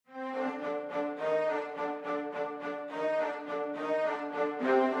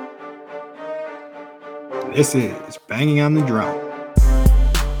This is Banging on the Drum.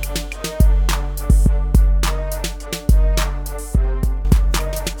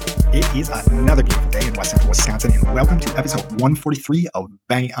 It is another beautiful day in West Central Wisconsin, and welcome to episode 143 of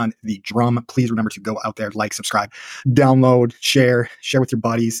Banging on the Drum. Please remember to go out there, like, subscribe, download, share with your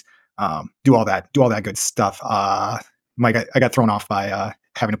buddies, do all that good stuff. Mike, I got thrown off by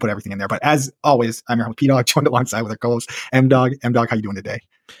having to put everything in there, but as always, I'm your host P-Dog, joined alongside with our co-host M-Dog. M-Dog, how you doing today?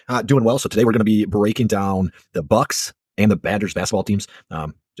 Doing well. So today we're going to be breaking down the Bucks and the Badgers basketball teams.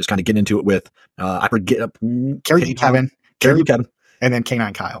 Just kind of getting into it with I forget Kerry Blue Kevin. And then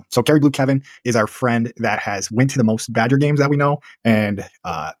K9 Kyle. So Kerry Blue Kevin is our friend that has went to the most Badger games that we know, and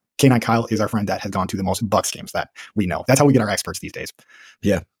K9 Kyle is our friend that has gone to the most Bucks games that we know. That's how we get our experts these days.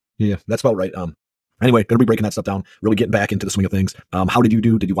 Yeah, that's about right. Anyway, going to be breaking that stuff down, really getting back into the swing of things. How did you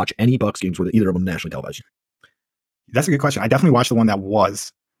do? Did you watch any Bucks games? Were either of them nationally televised? That's a good question. I definitely watched the one that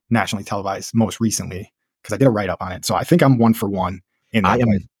was nationally televised most recently because I did a write-up on it. So I think I'm 1 for 1 in that. I am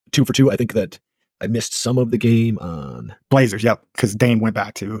 2 for 2. I think that I missed some of the game on Blazers. Yep, because Dane went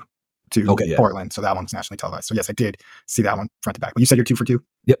back to yeah. Portland, so that one's nationally televised. So yes, I did see that one front to back. But you said you're 2 for 2.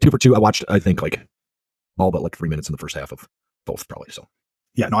 Yep, 2 for 2. I watched, I think, like all but like 3 minutes in the first half of both, probably. So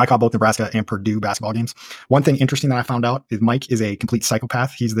yeah, no, I caught both Nebraska and Purdue basketball games. One thing interesting that I found out is Mike is a complete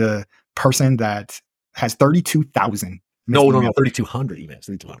psychopath. He's the person that has 32,000. No, 3,200 emails.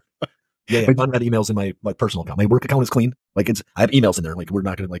 3,200. Yeah, unread emails in my personal account. My work account is clean. Like I have emails in there. Like we're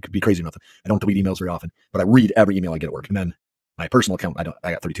not going to like be crazy or nothing. I don't delete emails very often, but I read every email I get at work. And then my personal account, I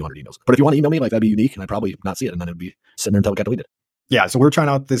got 3,200 emails. But if you want to email me, like that'd be unique, and I'd probably not see it, and then it'd be sitting there until it got deleted. Yeah, so we're trying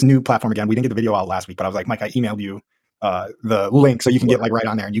out this new platform again. We didn't get the video out last week, but I was like, Mike, I emailed you the link so you can get like right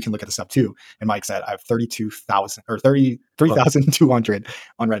on there and you can look at the stuff too. And Mike said I have 32,000 or 33,200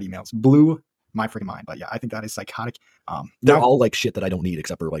 unread emails. Blew my freaking mind. But yeah, I think that is psychotic. They're all like shit that I don't need,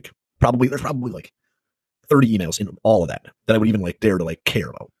 except for like there's probably like 30 emails in all of that I would even like dare to like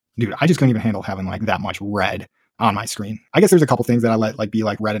care about. Dude, I just couldn't even handle having like that much red on my screen. I guess there's a couple things that I let like be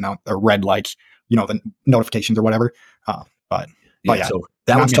like red and out or red, like, you know, the notifications or whatever. But yeah. So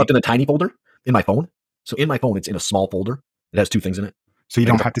that one's tucked in a tiny folder in my phone. So in my phone, it's in a small folder. It has 2 things in it. So you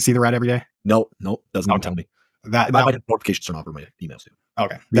don't have to see the red every day? No, doesn't even tell me. That might have notifications turned off for my emails too.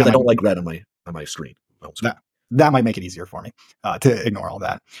 Okay. Because I don't like red on my screen. That might make it easier for me to ignore all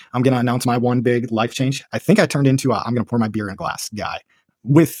that. I'm going to announce my one big life change. I think I turned into I'm going to pour my beer in a glass guy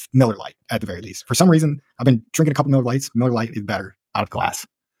with Miller Lite at the very least. For some reason, I've been drinking a couple Miller Lights. Miller Lite is better out of glass.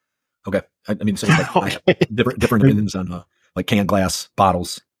 Okay. I mean, so like, I have different opinions on like canned glass,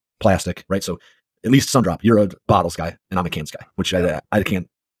 bottles, plastic, right? So at least Sundrop, you're a bottles guy and I'm a cans guy, which I can't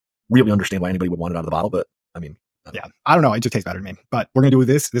really understand why anybody would want it out of the bottle, but I mean, I don't know. It just tastes better to me. But we're going to do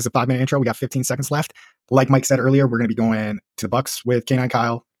this. This is a 5-minute intro. We got 15 seconds left. Like Mike said earlier, we're going to be going to the Bucks with K9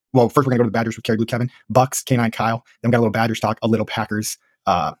 Kyle. Well, first we're going to go to the Badgers with Kerry Blue Kevin. Bucks, K9 Kyle. Then we got a little Badgers talk, a little Packers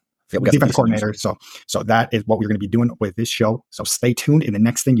defensive coordinator. So that is what we're going to be doing with this show. So stay tuned. And the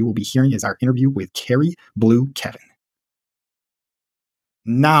next thing you will be hearing is our interview with Kerry Blue Kevin.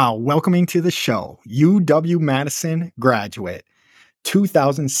 Now, welcoming to the show, UW-Madison graduate,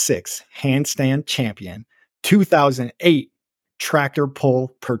 2006 handstand champion, 2008 tractor pull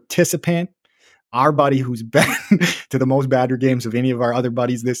participant, our buddy who's been to the most Badger games of any of our other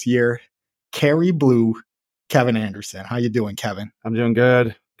buddies this year, Kerry Blue, Kevin Anderson. How you doing, Kevin? I'm doing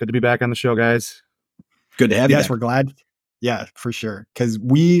good. Good to be back on the show, guys. Good to have you. Yes, we're glad. Yeah, for sure. Because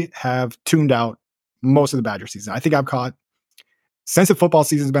we have tuned out most of the Badger season. I think I've caught, since the football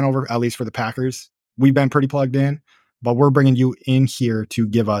season's been over, at least for the Packers, we've been pretty plugged in. But we're bringing you in here to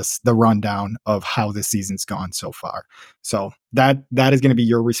give us the rundown of how this season's gone so far. So that is going to be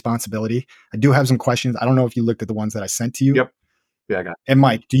your responsibility. I do have some questions. I don't know if you looked at the ones that I sent to you. Yep. Yeah, I got it. And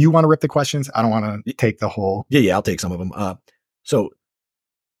Mike, do you want to rip the questions? I don't want to take the whole. Yeah, I'll take some of them. So,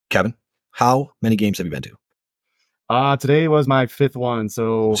 Kevin, how many games have you been to? Today was my 5th one.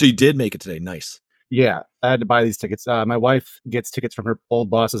 So you did make it today. Nice. Yeah, I had to buy these tickets. My wife gets tickets from her old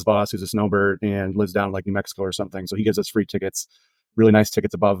boss's boss, who's a snowbird and lives down in like New Mexico or something. So he gives us free tickets, really nice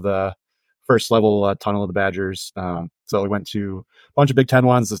tickets above the first level tunnel of the Badgers. So we went to a bunch of Big Ten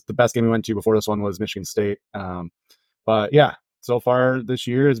ones. The best game we went to before this one was Michigan State. But yeah, so far this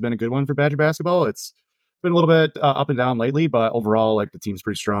year has been a good one for Badger basketball. It's been a little bit up and down lately, but overall, like the team's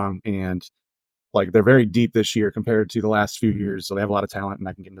pretty strong and like they're very deep this year compared to the last few years. So they have a lot of talent, and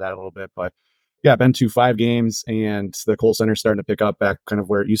I can get into that a little bit, but yeah, been to 5 games, and the Kohl Center's starting to pick up back kind of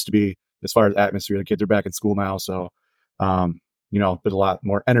where it used to be as far as atmosphere. The kids are back in school now, so there's a lot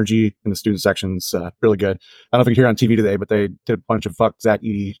more energy in the student sections. Really good. I don't know if you can hear on TV today, but they did a bunch of "fuck Zach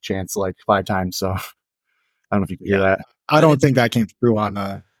Edey" chants like 5 times. So I don't know if you can hear that. I don't think that came through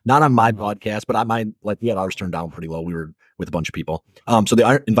on Not on my podcast, but on mine, like we had ours turned down pretty low. We were with a bunch of people. So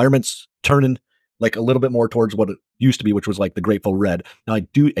the environment's turning like a little bit more towards what it used to be, which was like the Grateful Red. Now I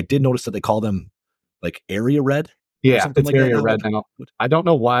did notice that they call them like Area Red. Yeah, something it's like that Area now. Red now. I don't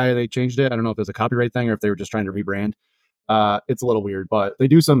know why they changed it. I don't know if there's a copyright thing or if they were just trying to rebrand. It's a little weird, but they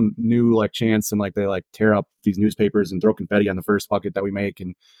do some new like chants and like they like tear up these newspapers and throw confetti on the first bucket that we make,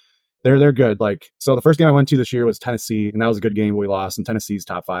 and they're good. Like, so the first game I went to this year was Tennessee, and that was a good game. We lost, and Tennessee's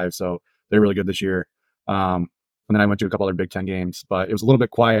top 5, so they're really good this year. And then I went to a couple other Big Ten games, but it was a little bit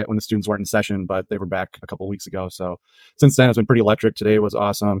quiet when the students weren't in session, but they were back a couple of weeks ago. So since then, it's been pretty electric. Today was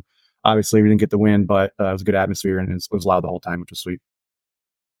awesome. Obviously, we didn't get the win, but it was a good atmosphere, and it was loud the whole time, which was sweet.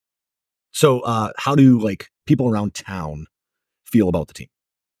 So how do like people around town feel about the team?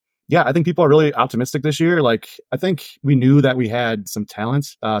 Yeah, I think people are really optimistic this year. Like, I think we knew that we had some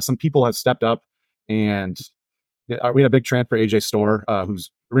talent. Some people have stepped up, and we had a big transfer, AJ Storr,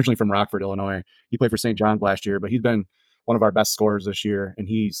 who's originally from Rockford, Illinois. He played for St. John's last year, but he's been one of our best scorers this year. And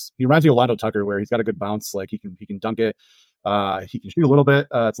he reminds me of Londo Tucker, where he's got a good bounce. Like he can dunk it. He can shoot a little bit.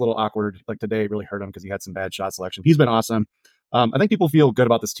 It's a little awkward. Like today, it really hurt him because he had some bad shot selection. He's been awesome. I think people feel good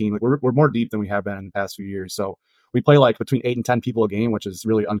about this team. Like we're more deep than we have been in the past few years. So we play like between 8 and 10 people a game, which is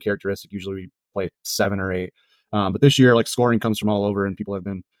really uncharacteristic. Usually we play 7 or 8. But this year, like scoring comes from all over, and people have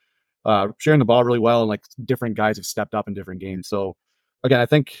been sharing the ball really well, and like different guys have stepped up in different games. So again, I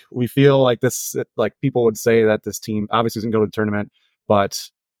think we feel like this, like people would say that this team obviously doesn't go to the tournament, but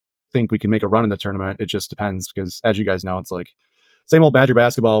think we can make a run in the tournament. It just depends because, as you guys know, it's like same old Badger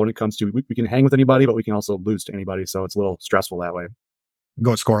basketball when it comes to we can hang with anybody, but we can also lose to anybody. So it's a little stressful that way.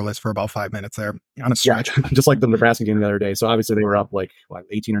 Go scoreless for about 5 minutes there on a stretch. Yeah, just like the Nebraska game the other day. So obviously they were up like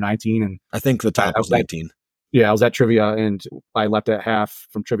 18 or 19, and I think the top was 19. Yeah, I was at trivia, and I left at half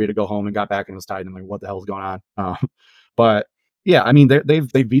from trivia to go home, and got back and it was tied. And I'm like, what the hell is going on? But yeah, I mean,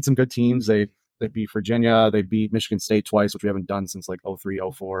 they've beat some good teams. They beat Virginia. They beat Michigan State twice, which we haven't done since like 03,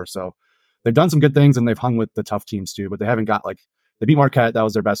 04. So they've done some good things, and they've hung with the tough teams too. But they haven't got like they beat Marquette. That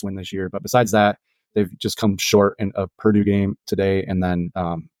was their best win this year. But besides that, they've just come short in a Purdue game today, and then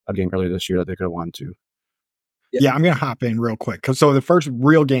a game earlier this year that they could have won too. Yeah, I'm going to hop in real quick. So the first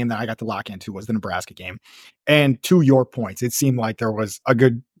real game that I got to lock into was the Nebraska game. And to your points, it seemed like there was a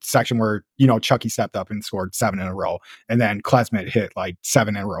good section where, Chucky stepped up and scored 7 in a row. And then Klesmit hit like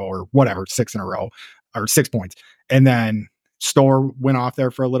 7 in a row or whatever, 6 in a row or 6 points. And then Storr went off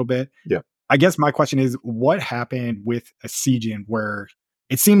there for a little bit. Yeah. I guess my question is, what happened with Essegian where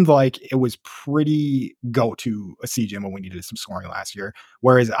it seemed like it was pretty go-to Essegian when we needed some scoring last year.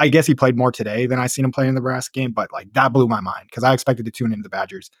 Whereas I guess he played more today than I seen him play in the Nebraska game, but like that blew my mind because I expected to tune into the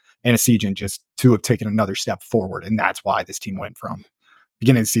Badgers and Essegian just to have taken another step forward. And that's why this team went from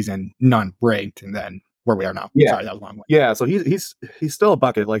beginning of the season, none ranked, and then where we are now. Yeah. Sorry, that was a long way. Yeah, so he's still a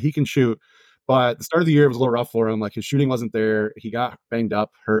bucket. Like he can shoot, but the start of the year was a little rough for him. Like his shooting wasn't there. He got banged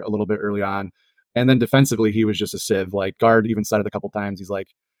up, hurt a little bit early on. And then defensively, he was just a sieve. Like guard even said it a couple times. He's like,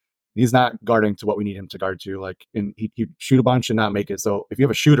 he's not guarding to what we need him to guard to. Like, and he'd shoot a bunch and not make it. So if you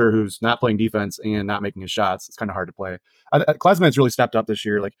have a shooter who's not playing defense and not making his shots, it's kind of hard to play. Klesmit's really stepped up this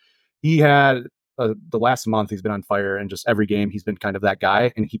year. Like he had the last month, he's been on fire, and just every game he's been kind of that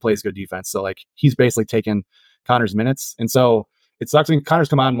guy, and he plays good defense. So like he's basically taken Connor's minutes, and so it sucks when Connor's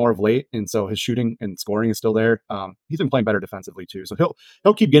come on more of late, and so his shooting and scoring is still there. He's been playing better defensively too, so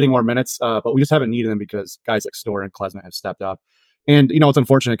he'll keep getting more minutes. But we just haven't needed him because guys like Storr and Klesmit have stepped up. And it's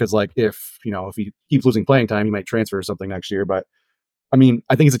unfortunate because like if he keeps losing playing time, he might transfer or something next year. But I mean,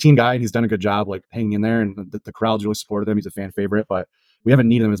 I think he's a team guy and he's done a good job like hanging in there, and the crowd's really supported him. He's a fan favorite, but we haven't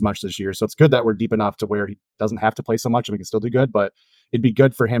needed him as much this year. So it's good that we're deep enough to where he doesn't have to play so much and we can still do good. But it'd be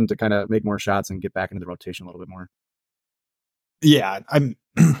good for him to kind of make more shots and get back into the rotation a little bit more. Yeah,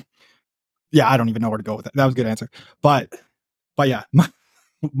 yeah, I don't even know where to go with that. That was a good answer. But yeah,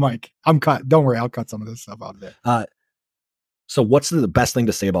 Mike, I'm cut. Don't worry, I'll cut some of this stuff out of it. So what's the best thing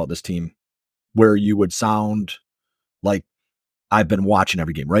to say about this team where you would sound like I've been watching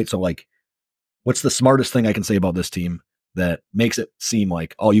every game, right? So like, what's the smartest thing I can say about this team that makes it seem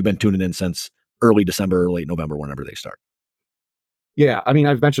like, oh, you've been tuning in since early December or late November, whenever they start? Yeah, I mean,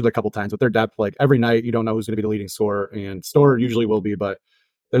 I've mentioned a couple times with their depth, like every night you don't know who's going to be the leading scorer, and Storr usually will be, but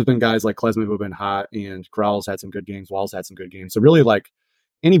there's been guys like Klesmit who have been hot, and Corral's had some good games, Wall's had some good games. So really, like,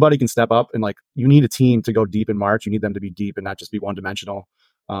 anybody can step up, and like you need a team to go deep in March. You need them to be deep and not just be one dimensional.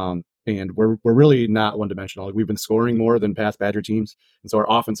 And we're really not one dimensional. Like, we've been scoring more than past Badger teams, and so our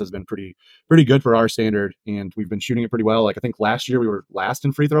offense has been pretty good for our standard, and we've been shooting it pretty well. Like I think last year we were last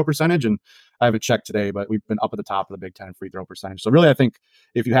in free throw percentage, and I haven't checked today, but we've been up at the top of the Big Ten in free throw percentage. So really, I think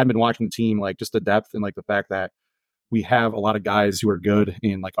if you hadn't been watching the team, like just the depth and like the fact that we have a lot of guys who are good,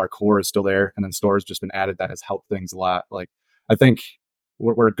 and like our core is still there, and then Store's just been added that has helped things a lot. Like I think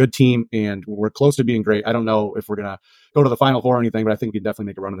we're a good team and we're close to being great. I don't know if we're gonna go to the Final Four or anything, but I think we can definitely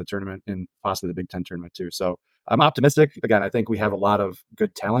make a run in the tournament and possibly the Big Ten tournament too. So I'm optimistic. Again, I think we have a lot of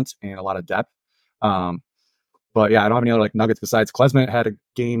good talent and a lot of depth. But yeah, I don't have any other like nuggets besides Klesmit had a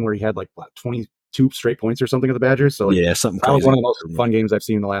game where he had like 22 straight points or something of the Badgers. So like, yeah, something that was crazy. one of the most fun games I've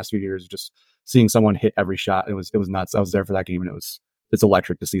seen in the last few years. Just seeing someone hit every shot. It was nuts. I was there for that game, and it's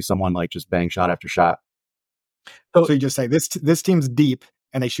electric to see someone like just bang shot after shot. So you just say this team's deep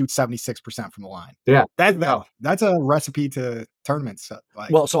and they shoot 76% from the line. Yeah, that's a recipe to tournaments. Like,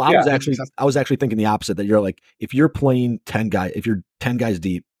 Well, so I Yeah. was actually thinking the opposite, that you're like, if you're playing 10 guys, if you're 10 guys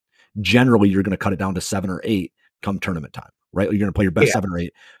deep, generally you're going to cut it down to 7 or 8 come tournament time, right? You're going to play your best Yeah. 7 or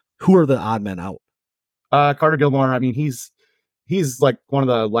 8. Who are the odd men out? Carter Gilmore. I mean, he's like one of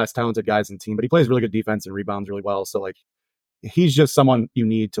the less talented guys in the team, but he plays really good defense and rebounds really well. So like, he's just someone you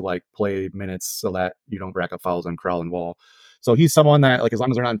need to like play minutes so that you don't rack up fouls on Crowell and Wall. So he's someone that like, as long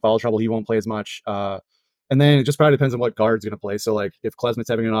as they're not in foul trouble, he won't play as much. And then it just probably depends on what guard's going to play. So like, if Klesmit's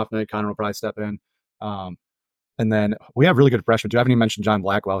having an off night, Connor will probably step in. And then we have really good freshmen too. I haven't even mentioned John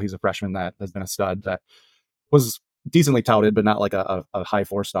Blackwell. He's a freshman that has been a stud that was decently touted, but not like a high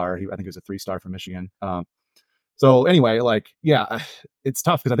 4-star. I think he was a 3-star from Michigan. So anyway, like, yeah, it's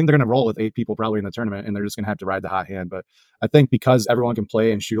tough because I think they're going to roll with 8 people probably in the tournament, and they're just going to have to ride the hot hand. But I think because everyone can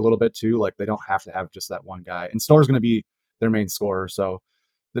play and shoot a little bit too, like they don't have to have just that one guy. And Store's going to be their main scorer, so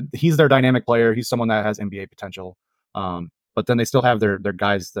he's their dynamic player. He's someone that has NBA potential. But then they still have their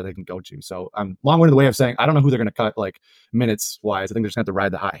guys that they can go to. So I'm long-winded way of saying I don't know who they're going to cut like minutes wise. I think they're just going to have to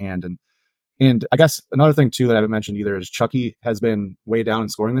ride the hot hand. And I guess another thing too that I haven't mentioned either is Chucky has been way down in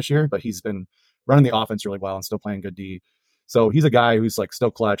scoring this year, but he's been running the offense really well and still playing good D. So he's a guy who's like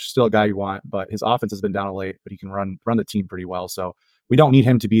still clutch, still a guy you want, but his offense has been down late, but he can run the team pretty well. So we don't need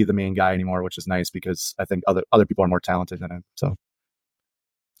him to be the main guy anymore, which is nice because I think other people are more talented than him. So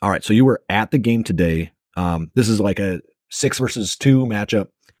All right, so you were at the game today. This is like a 6 versus 2 matchup,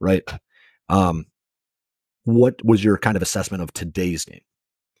 right? What was your kind of assessment of today's game?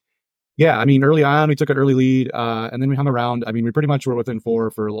 Yeah, I mean, early on, we took an early lead, and then we hung around. I mean, we pretty much were within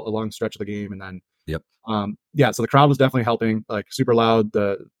 4 for a long stretch of the game, and then, Yep. Yeah, so the crowd was definitely helping, like super loud.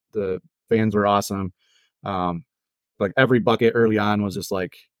 The fans were awesome. Like every bucket early on was just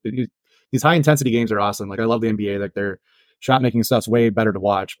like these high intensity games are awesome. Like I love the NBA, like their shot making stuff's way better to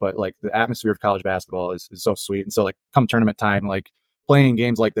watch, but like the atmosphere of college basketball is so sweet. And so like come tournament time, like playing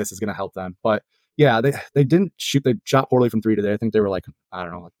games like this is going to help them. But yeah, they didn't shoot. They shot poorly from 3 today. I think they were like, I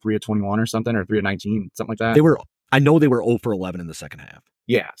don't know, like 3 of 21 or something, or 3 of 19, something like that. I know they were 0 for 11 in the second half.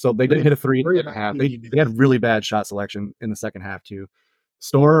 Yeah, so they did hit a 3 and a half. They had really bad shot selection in the second half too.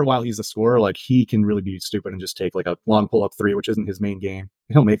 Store, while he's a scorer, like he can really be stupid and just take like a long pull up 3, which isn't his main game.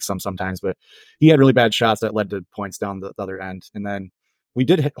 He'll make some sometimes, but he had really bad shots that led to points down the other end. And then we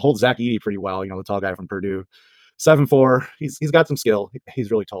did hold Zach Edey pretty well, the tall guy from Purdue, 7'4". He's got some skill.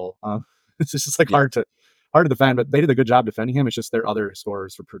 He's really tall. It's just like hard to defend, but they did a good job defending him. It's just their other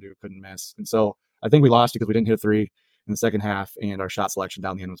scorers for Purdue couldn't miss. And so I think we lost because we didn't hit a 3 in the second half, and our shot selection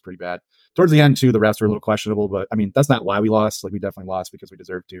down the end was pretty bad. Towards the end too, the refs were a little questionable, but I mean, that's not why we lost. Like we definitely lost because we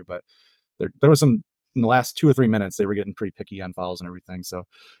deserved to, but there was some in the last 2 or 3 minutes, they were getting pretty picky on fouls and everything. So a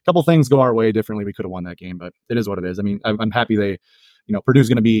couple things go our way differently. We could have won that game, but it is what it is. I mean, I'm happy Purdue's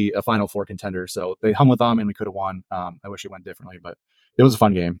going to be a Final Four contender. So they hung with them and we could have won. I wish it went differently, but it was a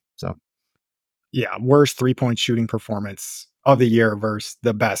fun game. So yeah, worst 3-point shooting performance of the year versus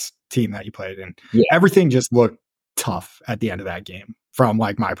the best team that you played in. Yeah. Everything just looked tough at the end of that game from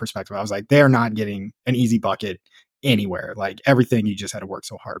like my perspective. I was like, they're not getting an easy bucket anywhere. Like everything you just had to work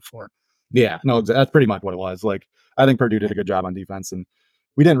so hard for. Yeah, no, that's pretty much what it was. Like I think Purdue did a good job on defense, and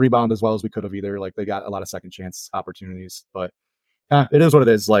we didn't rebound as well as we could have either. Like they got a lot of second chance opportunities, but it is what it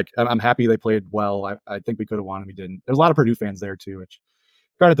is. Like I'm happy they played well. I think we could have won and we didn't. There's a lot of Purdue fans there too, which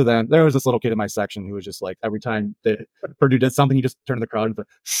credit to them. There was this little kid in my section who was just like, every time Purdue did something, he just turned to the crowd and went,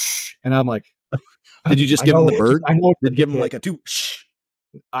 shh. And I'm like, did you just give him the bird? I know. Did you give him like a 2 shh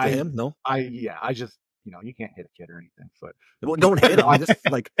to him? No? I just, you can't hit a kid or anything. But well, don't hit him. I just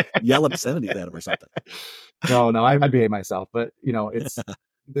like yell obscenities at him or something. No, I behave myself. But it's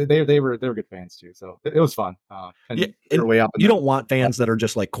they were good fans too. So it was fun. And way up. You don't want fans that are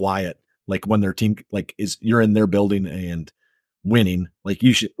just like quiet, like when their team like you're in their building and winning. Like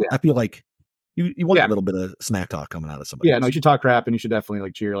you should. Yeah. I feel like you want a little bit of smack talk coming out of somebody. Yeah, no, you should talk crap and you should definitely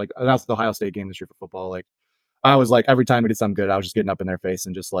like cheer. Like that's the Ohio State game this year for football. Like I was like, every time we did something good, I was just getting up in their face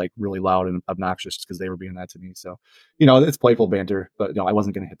and just like really loud and obnoxious because they were being that to me. So, it's playful banter, but no, I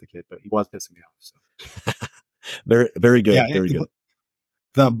wasn't going to hit the kid, but he was pissing me off. So. Very, very good. Yeah, Very good.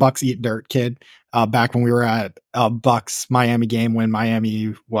 the Bucks eat dirt kid. Back when we were at Bucks Miami game when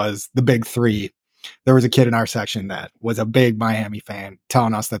Miami was the big three, there was a kid in our section that was a big Miami fan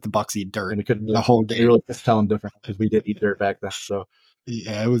telling us that the Bucks eat dirt And we couldn't the whole we game. really just tell them different because we did eat dirt back then. So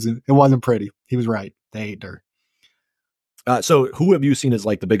Yeah, it wasn't pretty. He was right. They ate dirt. So who have you seen as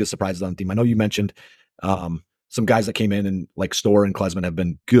like the biggest surprises on the team? I know you mentioned some guys that came in and like Store and Klesman have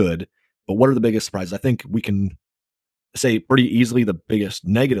been good, but what are the biggest surprises? I think we can say pretty easily the biggest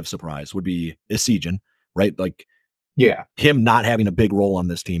negative surprise would be Esijan, right? Like yeah, him not having a big role on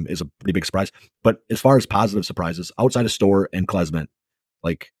this team is a pretty big surprise. But as far as positive surprises, outside of Store and Klesman,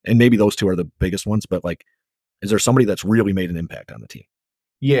 like, and maybe those two are the biggest ones, but like, is there somebody that's really made an impact on the team?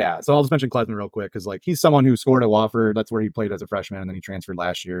 yeah. So I'll just mention Klesman real quick because like he's someone who scored at Wofford. That's where he played as a freshman, and then he transferred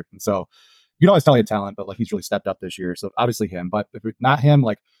last year. And so you can always tell he had talent, but like he's really stepped up this year. So obviously him. But if it's not him,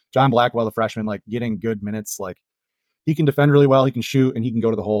 like John Blackwell, the freshman, like getting good minutes, like he can defend really well, he can shoot, and he can go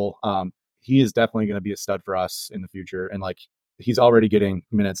to the hole. He is definitely going to be a stud for us in the future. And like he's already getting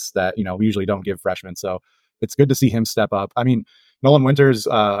minutes that we usually don't give freshmen. So it's good to see him step up. I mean, Nolan Winters,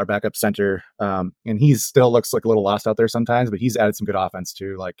 our backup center, and he still looks like a little lost out there sometimes, but he's added some good offense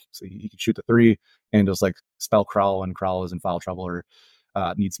too. Like so he can shoot the three and just like spell Crowell when Crowell is in foul trouble or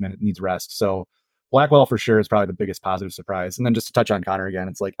needs rest. So Blackwell for sure is probably the biggest positive surprise. And then just to touch on Connor again,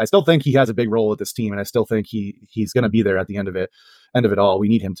 it's like I still think he has a big role with this team, and I still think he's going to be there at the end of it all. We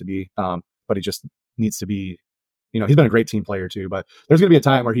need him to be, but he just needs to be. He's been a great team player too, but there's going to be a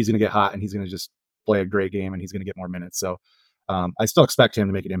time where he's going to get hot and he's going to just play a great game and he's going to get more minutes. So I still expect him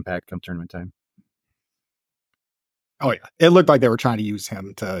to make an impact come tournament time. Oh yeah, it looked like they were trying to use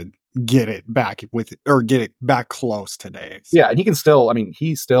him to get it back get it back close today. So. Yeah, and he can still. I mean,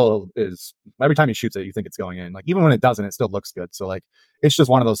 he still is. Every time he shoots it, you think it's going in. Like even when it doesn't, it still looks good. So like, it's just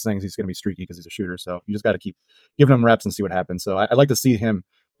one of those things. He's going to be streaky because he's a shooter. So you just got to keep giving him reps and see what happens. So I'd like to see him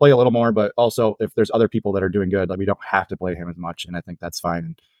play a little more, but also if there's other people that are doing good, like we don't have to play him as much, and I think that's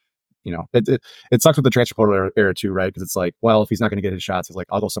fine. It sucks with the transfer portal era too, right? Because it's like, well, if he's not going to get his shots, he's like,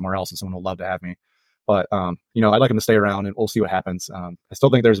 I'll go somewhere else, and someone will love to have me. But I'd like him to stay around, and we'll see what happens. I still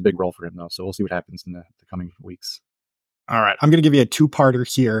think there's a big role for him, though, so we'll see what happens in the coming weeks. All right, I'm going to give you a two-parter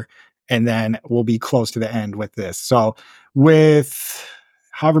here, and then we'll be close to the end with this. So, with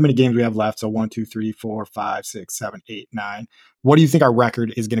however many games we have left, so 1, 2, 3, 4, 5, 6, 7, 8, 9. What do you think our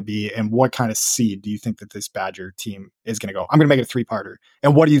record is going to be, and what kind of seed do you think that this Badger team is going to go? I'm going to make it a three-parter.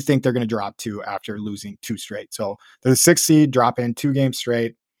 And what do you think they're going to drop to after losing 2 straight? So they're the 6th seed, drop in 2 games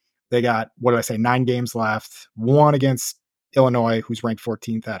straight. They got, 9 games left. 1 against Illinois, who's ranked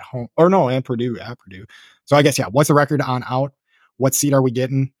 14th at home. Or no, and Purdue, at Purdue. So I guess, what's the record on out? What seed are we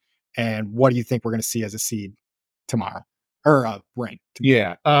getting? And what do you think we're going to see as a seed tomorrow? Or rank.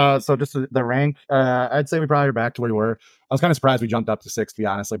 Yeah. So just the rank, I'd say we probably are back to where we were. I was kind of surprised we jumped up to 6, to be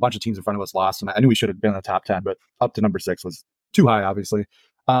honest. Like a bunch of teams in front of us lost, and I knew we should have been in the top 10, but up to number 6 was too high, obviously.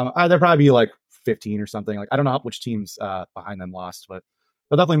 There'd probably be like 15 or something. Like I don't know which teams behind them lost, but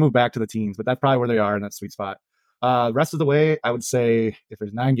they'll definitely move back to the teens. But that's probably where they are in that sweet spot. The rest of the way, I would say if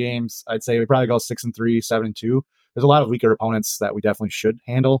there's 9 games, I'd say we probably go 6-3, 7-2. There's a lot of weaker opponents that we definitely should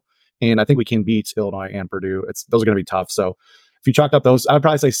handle. And I think we can beat Illinois and Purdue. Those are going to be tough. So if you chalked up those, I would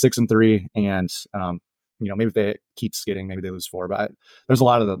probably say 6-3. And, maybe if they keep skidding, maybe they lose 4. But there's a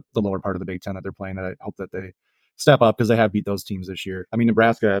lot of the lower part of the Big Ten that they're playing that I hope that they step up because they have beat those teams this year. I mean,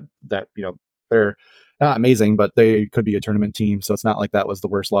 Nebraska, that, they're not amazing, but they could be a tournament team. So it's not like that was the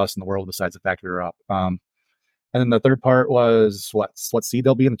worst loss in the world besides the fact we were up. And then the third part was what seed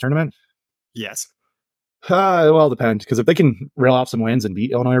they'll be in the tournament? Yes. Well, it depends, because if they can reel off some wins and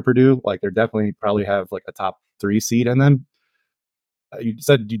beat Illinois or Purdue, like they're definitely probably have like a top 3 seed in them. You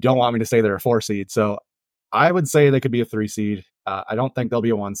said you don't want me to say they're a 4 seed, so I would say they could be a 3 seed. I don't think they'll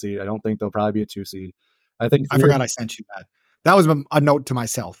be a 1 seed. I don't think they'll probably be a 2 seed. I forgot I sent you that. That was a note to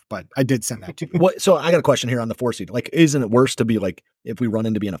myself, but I did send that to you. So I got a question here on the 4 seed. Like, isn't it worse to be like if we run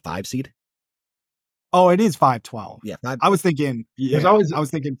into being a 5 seed? Oh, it is 5-12. Yeah, I was thinking. Yeah, I was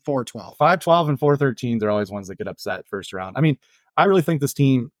thinking 4-12. 5-12 and 4-13. They're always ones that get upset first round. I mean, I really think this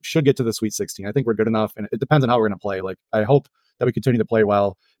team should get to the Sweet 16. I think we're good enough, and it depends on how we're going to play. Like, I hope that we continue to play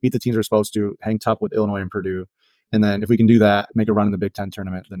well, beat the teams we're supposed to, hang tough with Illinois and Purdue, and then if we can do that, make a run in the Big Ten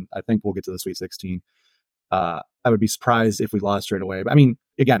tournament, then I think we'll get to the Sweet 16. I would be surprised if we lost straight away. But I mean,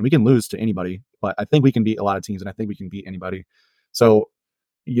 again, we can lose to anybody, but I think we can beat a lot of teams, and I think we can beat anybody. So,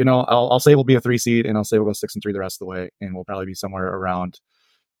 I'll say we'll be a 3 seed, and I'll say we'll go 6-3 the rest of the way, and we'll probably be somewhere around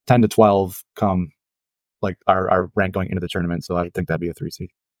 10-12 come like our rank going into the tournament. So I think that'd be a 3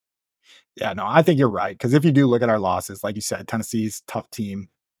 seed. Yeah, no, I think you're right. Because if you do look at our losses, like you said, Tennessee's tough team,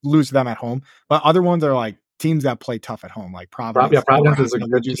 lose to them at home, but other ones are like teams that play tough at home, like Providence. Yeah, Providence is a Nebraska,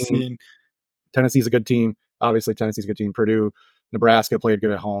 good we're just team. seeing- Tennessee's a good team. Obviously, Tennessee's a good team. Purdue, Nebraska played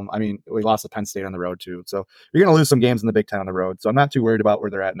good at home. I mean, we lost to Penn State on the road too. So you're going to lose some games in the Big Ten on the road. So I'm not too worried about where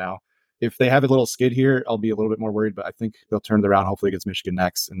they're at now. If they have a little skid here, I'll be a little bit more worried, but I think they'll turn it around hopefully against Michigan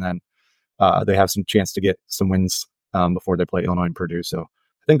next. And then they have some chance to get some wins before they play Illinois and Purdue. So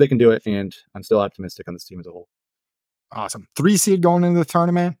I think they can do it. And I'm still optimistic on this team as a whole. Awesome. 3 seed going into the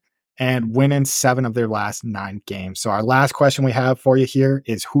tournament and winning 7 of their last 9 games. So our last question we have for you here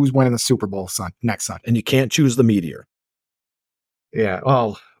is who's winning the Super Bowl next Sunday? And you can't choose the Meteor. Yeah.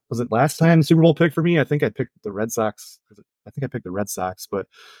 Well, was it last time Super Bowl pick for me? I think I picked the Red Sox. But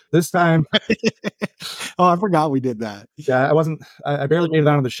this time, Oh, I forgot we did that. yeah, I barely made it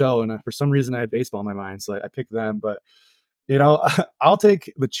onto the show. And for some reason I had baseball in my mind. So I picked them, but I'll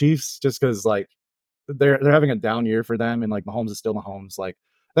take the Chiefs just because like they're having a down year for them. And like Mahomes is still Mahomes. Like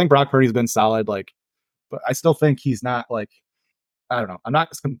I think Brock Purdy's been solid, like, but I still think he's not like, I don't know. I'm not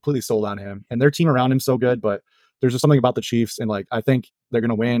completely sold on him and their team around him so good, but there's just something about the Chiefs. And like, I think they're going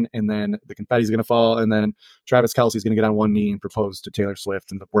to win and then the confetti's going to fall. And then Travis Kelce's going to get on one knee and propose to Taylor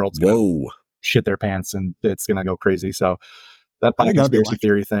Swift and the world's going to shit their pants and it's going to go crazy. So that conspiracy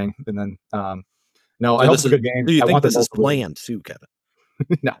theory thing. And then, no, I hope it's a good game. Do you I think this is planned too, Kevin?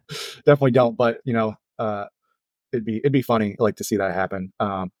 No, definitely don't. But it'd be funny like to see that happen.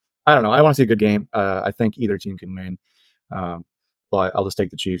 I don't know. I want to see a good game. I think either team can win. But I'll just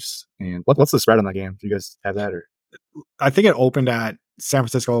take the Chiefs. And what's the spread on that game? Do you guys have that? Or I think it opened at San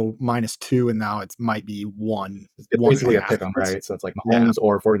Francisco -2, and now it might be 1. It's basically a pick 'em, right? So it's like Mahomes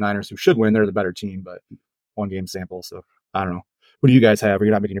or 49ers who should win. They're the better team, but 1 game sample. So I don't know. What do you guys have? Are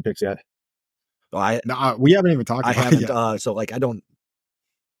you not making your picks yet? No, we haven't even talked about it yet. So like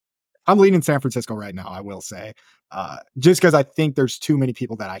I'm leaning San Francisco right now, I will say. Just because I think there's too many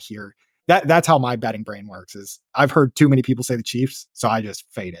people that I hear. That's how my betting brain works is I've heard too many people say the Chiefs, so I just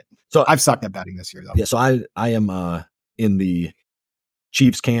fade it. So I've sucked at betting this year though. Yeah, so I am in the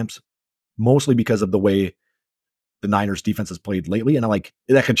Chiefs camps mostly because of the way the Niners defense has played lately. And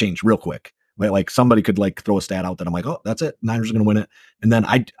that could change real quick. Right? Like somebody could like throw a stat out that I'm like, oh, that's it. Niners are going to win it. And then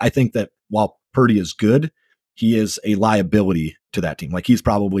I think that while Purdy is good, he is a liability to that team. Like he's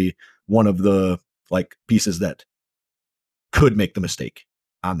probably one of the like pieces that could make the mistake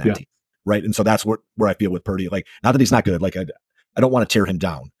on that team. Right. And so that's where I feel with Purdy. Like, not that he's not good. Like I don't want to tear him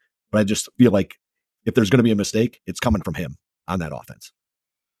down, but I just feel like if there's going to be a mistake, it's coming from him on that offense.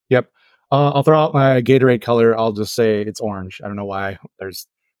 Yep. I'll throw out my Gatorade color. I'll just say it's orange. I don't know why. There's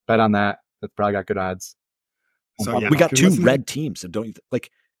bet on that. That's probably got good odds. So we got 2 red teams. So don't you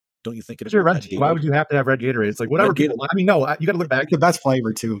think it's your red team? Why would you have to have red Gatorade? It's like whatever. No, you got to look back. The best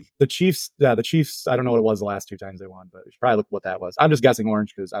flavor too. The Chiefs. I don't know what it was the last 2 times they won, but you should probably look what that was. I'm just guessing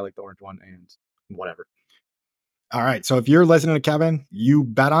orange because I like the orange one and whatever. All right. So if you're listening to Kevin, you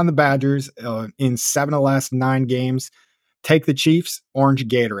bet on the Badgers in 7 of the last 9 games. Take the Chiefs, orange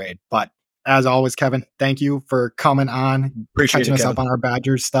Gatorade. But as always, Kevin, thank you for coming on, catching us up on our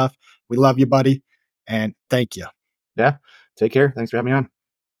Badgers stuff. We love you, buddy. And thank you. Yeah. Take care. Thanks for having me on.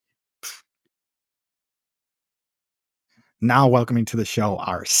 Now welcoming to the show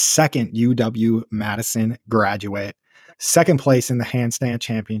our second UW-Madison graduate, 2nd place in the handstand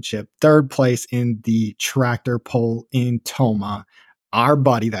championship, 3rd place in the tractor pull in Toma. Our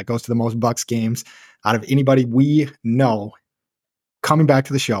buddy that goes to the most Bucks games out of anybody we know, coming back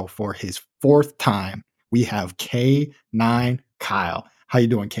to the show for his 4th time. We have K9 Kyle. How you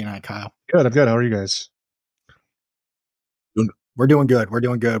doing, K9 Kyle? Good. I'm good. How are you guys? We're doing good. We're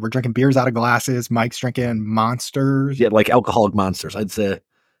drinking beers out of glasses. Mike's drinking Monsters. Yeah, like alcoholic Monsters. I'd say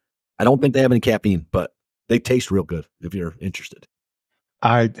I don't think they have any caffeine, but they taste real good if you're interested.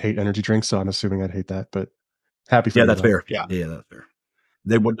 I hate energy drinks, so I'm assuming I'd hate that, but happy for you. Yeah, that's fair. Yeah, that's fair.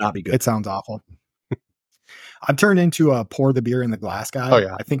 They would not be good. It sounds awful. I've turned into a pour the beer in the glass guy. Oh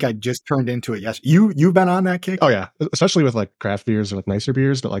yeah. I think I just turned into it. Yes. You've been on that kick? Oh yeah. Especially with like craft beers or like nicer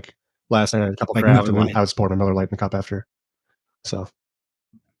beers, but like last night I had a couple like craft and then I was pouring my Miller Lite in the cup after. So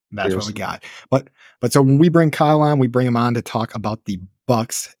that's what we got. But so when we bring Kyle on, we bring him on to talk about the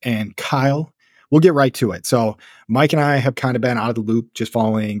Bucks. And Kyle, we'll get right to it. So Mike and I have kind of been out of the loop just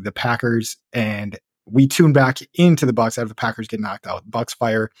following the Packers, and we tuned back into the Bucks after the Packers get knocked out. Bucks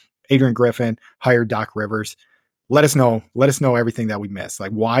fire Adrian Griffin, hire Doc Rivers. Let us know everything that we missed.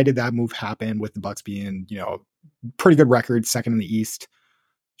 Like, why did that move happen with the Bucks being, pretty good record, 2nd in the East,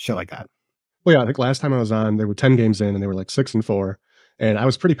 shit like that. Well, yeah, I think last time I was on, they were 10 games in and they were like 6-4. And I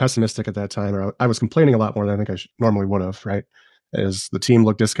was pretty pessimistic at that time, or I was complaining a lot more than I think I normally would have, right? As the team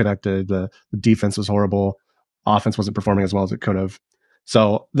looked disconnected, the defense was horrible, offense wasn't performing as well as it could have.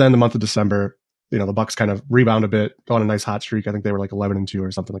 So then the month of December, the Bucks kind of rebound a bit, go on a nice hot streak. I think they were like 11-2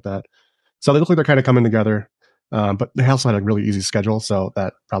 or something like that. So they look like they're kind of coming together. But they also had a really easy schedule, so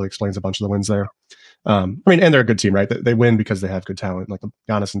that probably explains a bunch of the wins there. And they're a good team, right? They win because they have good talent, like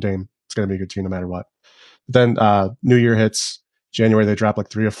Giannis and Dame. It's going to be a good team no matter what. But then New Year hits. January, they drop like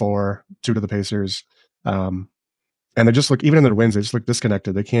 3 or 4, 2 to the Pacers. And they just look, even in their wins, they just look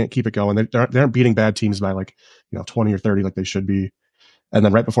disconnected. They can't keep it going. They aren't beating bad teams by 20 or 30 like they should be. And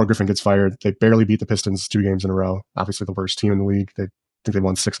then right before Griffin gets fired, they barely beat the Pistons 2 games in a row. Obviously the worst team in the league. I think they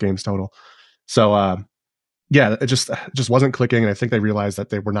won 6 games total. So, it just wasn't clicking. And I think they realized that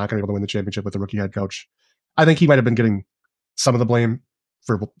they were not going to be able to win the championship with the rookie head coach. I think he might have been getting some of the blame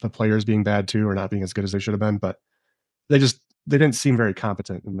for the players being bad too, or not being as good as they should have been. But they didn't seem very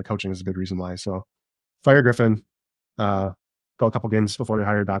competent, and the coaching is a big reason why. So fire Griffin, go a couple games before they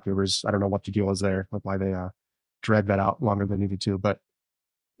hired Doc Rivers. I don't know what the deal is there, like why they dragged that out longer than needed to, but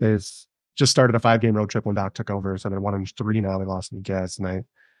they just started a 5-game road trip when Doc took over. So they're 1-3 now. They lost in gas tonight.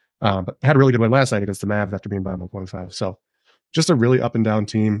 But had a really good win last night against the Mavs after being down 1.5. So just a really up and down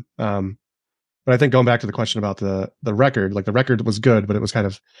team. But I think going back to the question about the record, like the record was good, but it was kind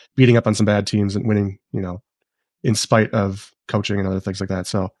of beating up on some bad teams and winning, in spite of coaching and other things like that.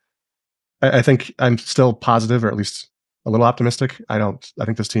 So I think I'm still positive, or at least a little optimistic. I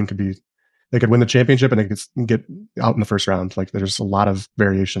think this team they could win the championship and they could get out in the first round. Like there's a lot of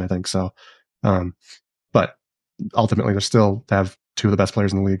variation, I think. So, but ultimately they still have 2 of the best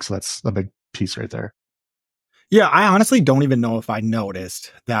players in the league. So that's a big piece right there. Yeah. I honestly don't even know if I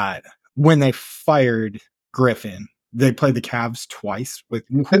noticed that when they fired Griffin, they played the Cavs twice with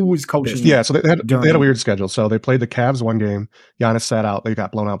who was coaching. Yeah. So they had a weird schedule. So they played the Cavs 1 game. Giannis sat out. They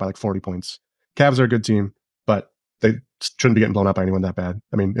got blown out by like 40 points. Cavs are a good team, but they shouldn't be getting blown out by anyone that bad.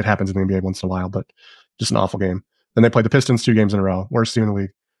 I mean, it happens in the NBA once in a while, but just an awful game. Then they played the Pistons 2 games in a row. Worst team in the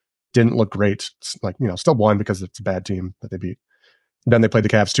league. Didn't look great. Like, still won because it's a bad team that they beat. Then they played the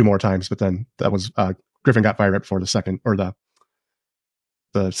Cavs 2 more times, but then that was Griffin got fired right before the second and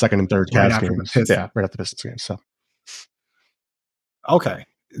third Cavs games. Yeah, right after the Pistons game. So okay,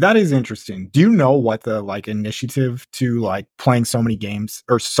 that is interesting. Do you know what the initiative to playing so many games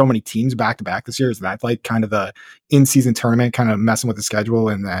or so many teams back to back this year is? That kind of the in-season tournament, kind of messing with the schedule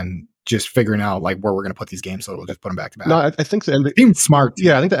and then just figuring out where we're going to put these games, so we'll just put them back to back. No, I think the NBA seems smart.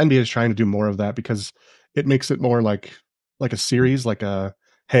 Yeah, I think the NBA is trying to do more of that because it makes it more like a series,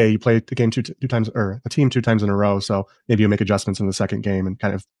 hey, you play the game two times, or a team 2 times in a row, so maybe you make adjustments in the second game, and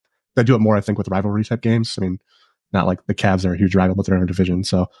kind of they do it more, I think, with rivalry type games. I mean, not like the Cavs are a huge rival, but they're in a division.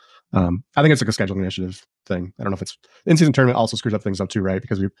 So I think it's like a scheduling initiative thing. I don't know if it's in-season tournament also screws up things up too, right?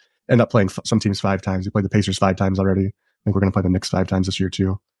 Because we end up playing some teams 5 times. We played the Pacers 5 times already. I think we're going to play the Knicks 5 times this year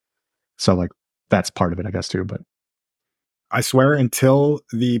too. So that's part of it, I guess, too. But I swear, until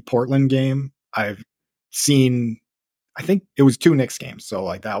the Portland game, I've seen, I think it was 2 Knicks games.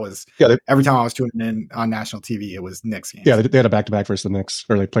 So that was every time I was tuning in on national TV, it was Knicks games. Yeah, they had a back-to-back versus the Knicks,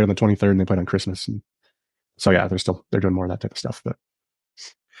 or they played on the 23rd and they played on Christmas. And so yeah, they're doing more of that type of stuff. But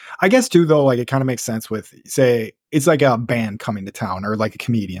I guess too, though, it kind of makes sense with, say, it's like a band coming to town, or like a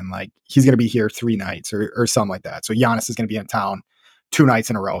comedian, he's going to be here 3 nights or something like that. So Giannis is going to be in town 2 nights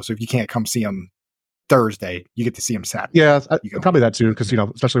in a row. So if you can't come see him Thursday, you get to see him Saturday. Yeah, probably that too, because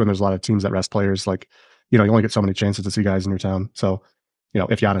especially when there's a lot of teams that rest players, you only get so many chances to see guys in your town. So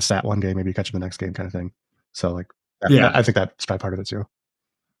if Giannis sat 1 game, maybe you catch him the next game, kind of thing. So yeah, I think that's probably part of it too.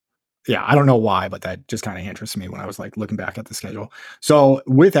 Yeah, I don't know why, but that just kind of interests me when I was looking back at the schedule. So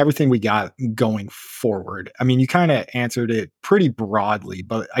with everything we got going forward, I mean, you kind of answered it pretty broadly,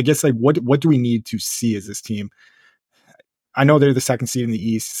 but I guess what do we need to see as this team? I know they're the 2nd seed in the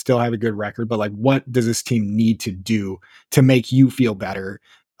East, still have a good record, but what does this team need to do to make you feel better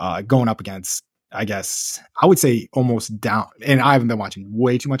going up against, I guess, I would say almost down, and I haven't been watching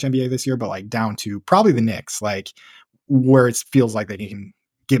way too much NBA this year, but down to probably the Knicks, where it feels like they can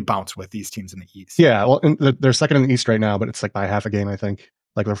get bounced with these teams in the East. Yeah, well, they're 2nd in the East right now, but it's by half a game, I think.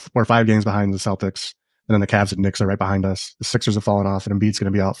 We're 5 games behind the Celtics, and then the Cavs and Knicks are right behind us. The Sixers have fallen off, and Embiid's going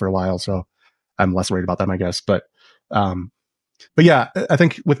to be out for a while, so I'm less worried about them, I guess. But yeah, I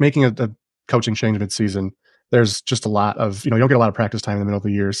think with making a coaching change mid-season, there's just a lot of, you don't get a lot of practice time in the middle of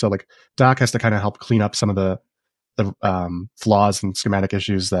the year. So Doc has to kind of help clean up some of the flaws and schematic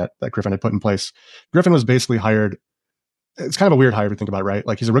issues that Griffin had put in place. Griffin was basically hired. It's kind of a weird hire if you think about it,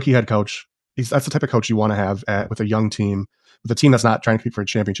 right? He's a rookie head coach. That's the type of coach you want to have with a young team, with a team that's not trying to compete for a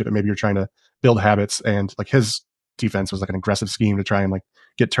championship, but maybe you're trying to build habits. And his defense was an aggressive scheme to try and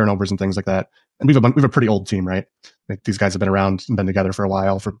get turnovers and things like that. And we have a pretty old team, right? These guys have been around and been together for a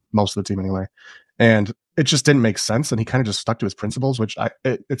while, for most of the team anyway. and it just didn't make sense. And he kind of just stuck to his principles, which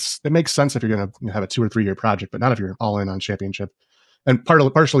it makes sense if you're going to have a 2 or 3 year project, but not if you're all in on championship. And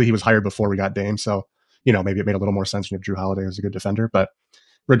partially he was hired before we got Dame, so maybe it made a little more sense when you have Drew Holiday as a good defender. But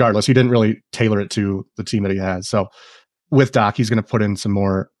regardless, he didn't really tailor it to the team that he has. So with Doc, he's going to put in some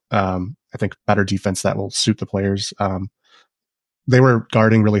more, I think, better defense that will suit the players. They were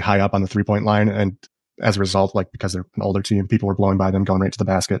guarding really high up on the 3-point line, and as a result, because they're an older team, people were blowing by them, going right to the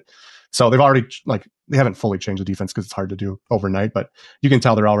basket. So they've already they haven't fully changed the defense because it's hard to do overnight, but you can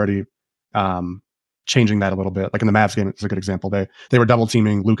tell they're already changing that a little bit. Like in the Mavs game, it's a good example. They were double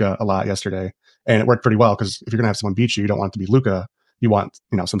teaming Luka a lot yesterday, and it worked pretty well because if you're gonna have someone beat you, you don't want it to be Luka. You want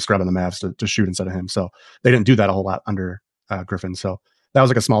some scrub on the Mavs to shoot instead of him. So they didn't do that a whole lot under Griffin. So that was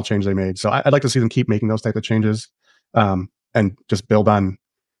like a small change they made. So I'd like to see them keep making those type of changes and just build on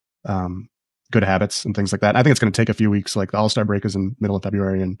good habits and things like that. I think it's going to take a few weeks. Like the All-Star break is in middle of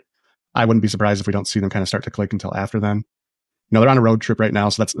February, and I wouldn't be surprised if we don't see them kind of start to click until after then. They're on a road trip right now,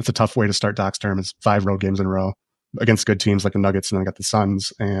 so that's a tough way to start Doc's term. It's 5 road games in a row against good teams like the Nuggets, and then I got the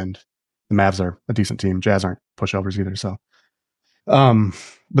Suns, and the Mavs are a decent team. Jazz aren't pushovers either. So, but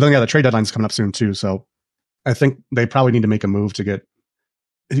then the trade deadline's coming up soon too. So I think they probably need to make a move to get.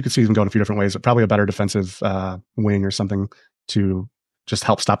 You could see them going a few different ways, but probably a better defensive wing or something to just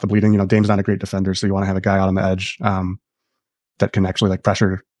help stop the bleeding. Dame's not a great defender, so you want to have a guy out on the edge that can actually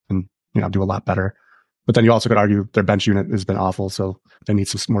pressure and do a lot better. But then you also could argue their bench unit has been awful, so they need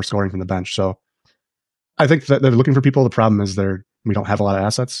some more scoring from the bench. So I think that they're looking for people. The problem is we don't have a lot of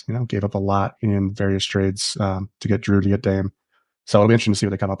assets. Gave up a lot in various trades to get Drew, to get Dame. So it'll be interesting to see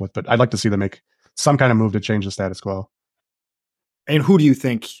what they come up with. But I'd like to see them make some kind of move to change the status quo. And who do you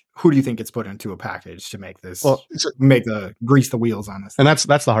think gets put into a package to make this? Well, grease the wheels on this? And that's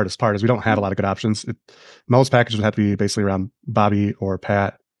the hardest part is we don't have a lot of good options. Most packages would have to be basically around Bobby or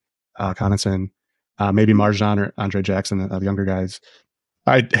Pat Connaughton, maybe Marjan or Andre Jackson, the younger guys.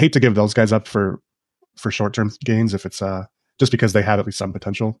 I'd hate to give those guys up for short-term gains if it's just because they have at least some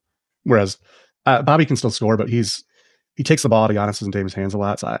potential. Whereas Bobby can still score, but he takes the ball out of Giannis and Dame's hands a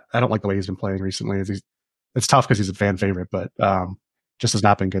lot. So I don't like the way he's been playing recently. It's tough because he's a fan favorite, but just has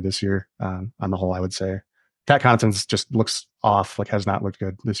not been good this year on the whole, I would say. Pat Connaughton just looks off, has not looked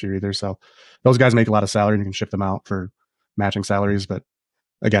good this year either. So those guys make a lot of salary and you can ship them out for matching salaries. But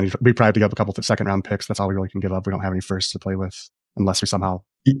again, we probably have to give up a couple of second-round picks. That's all we really can give up. We don't have any firsts to play with unless we somehow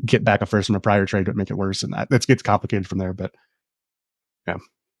get back a first from a prior trade to make it worse. And that gets complicated from there. But yeah.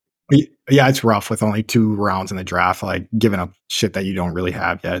 Yeah, it's rough with only 2 rounds in the draft, giving up shit that you don't really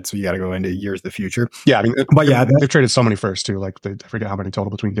have yet. So you got to go into years of the future. Yeah, I mean, but yeah, they've traded so many firsts too. I forget how many total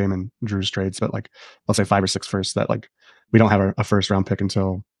between Dame and Drew's trades, but let's say 5 or 6 firsts that we don't have a first round pick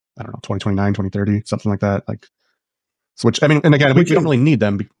until, I don't know, 2029, 2030, something like that. So which, I mean, and again, we don't really need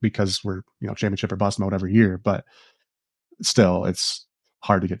them because we're, championship or bust mode every year, but still it's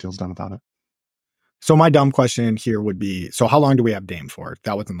hard to get deals done without it. So my dumb question here would be, so how long do we have Dame for?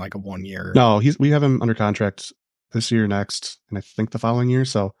 That wasn't a 1 year. No, we have him under contract this year, next, and I think the following year.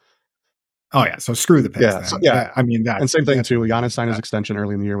 So, oh yeah, so screw the picks. Yeah, then. Yeah. I mean that. And same thing too. Giannis signed his extension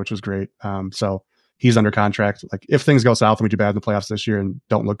early in the year, which was great. So he's under contract. If things go south and we do bad in the playoffs this year and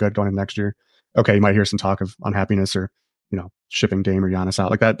don't look good going into next year, okay, you might hear some talk of unhappiness or shipping Dame or Giannis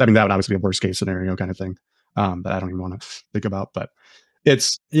out like that. I mean, that would obviously be a worst case scenario kind of thing that I don't even want to think about, but. And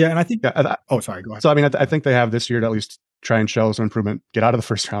I think sorry, go ahead. So I mean, I think they have this year to at least try and show some improvement, get out of the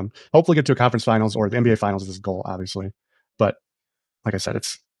first round, hopefully get to a conference finals or the NBA finals is his goal, obviously. But like I said,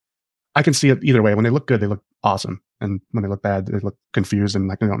 I can see it either way. When they look good, they look awesome, and when they look bad, they look confused and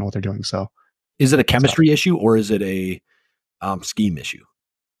they don't know what they're doing. So, is it a chemistry issue or is it a scheme issue?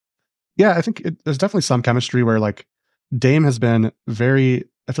 Yeah, I think there's definitely some chemistry where Dame has been I feel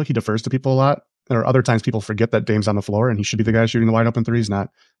like he defers to people a lot. There are other times people forget that Dame's on the floor and he should be the guy shooting the wide open threes, not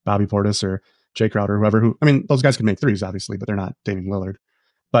Bobby Portis or Jay Crowder or whoever. Those guys can make threes, obviously, but they're not Damian Lillard.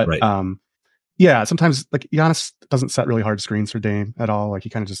 But right. Yeah, sometimes Giannis doesn't set really hard screens for Dame at all. He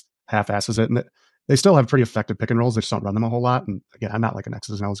kind of just half-asses it, and they still have pretty effective pick and rolls. They just don't run them a whole lot. And again, I'm not an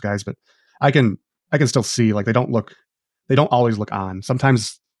X's and O's guys, but I can still see they don't always look on.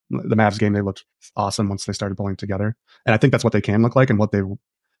 Sometimes the Mavs game they looked awesome once they started pulling together, and I think that's what they can look like and what they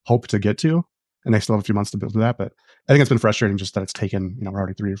hope to get to. And they still have a few months to build to that. But I think it's been frustrating just that it's taken, we're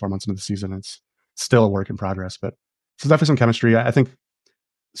already 3 or 4 months into the season. It's still a work in progress. But so definitely some chemistry. I think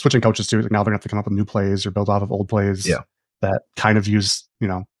switching coaches too, now they're going to have to come up with new plays or build off of old plays that kind of use,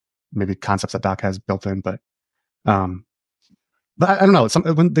 maybe concepts that Doc has built in. But I don't know.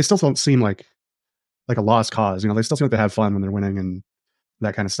 When they still don't seem like a lost cause. They still seem like they have fun when they're winning and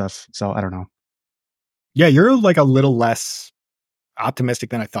that kind of stuff. So I don't know. Yeah, you're a little less optimistic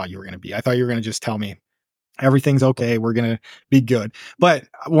than I thought you were going to be. I thought you were going to just tell me everything's okay. We're going to be good. But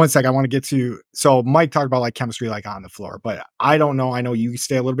one sec, I want to get to, so Mike talked about like chemistry, like on the floor, but I don't know. I know you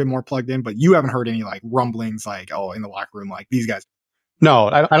stay a little bit more plugged in, but you haven't heard any like rumblings, like, oh, in the locker room, like these guys. No,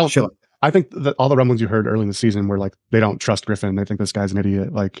 I don't. Shit like I think that all the rumblings you heard early in the season were like, they don't trust Griffin. They think this guy's an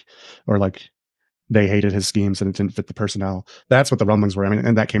idiot, like, or like they hated his schemes and it didn't fit the personnel. That's what the rumblings were. I mean,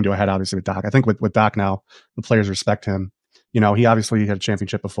 and that came to a head obviously with Doc. I think with Doc now, the players respect him. You know, he obviously had a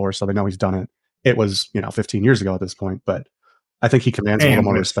championship before, so they know he's done it. It was, 15 years ago at this point, but I think he commands a little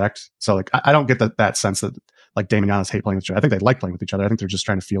more respect. So like, I don't get that sense that like Dame and Giannis hate playing with each other. I think they like playing with each other. I think they're just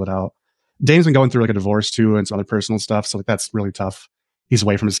trying to feel it out. Dame's been going through like a divorce too and some other personal stuff. So like, that's really tough. He's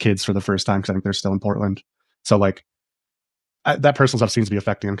away from his kids for the first time because I think they're still in Portland. So like that personal stuff seems to be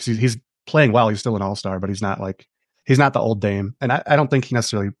affecting him because he's playing well. He's still an all-star, but he's not the old Dame. And I don't think he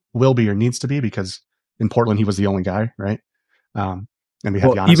necessarily will be or needs to be because in Portland, he was the only guy, right? And we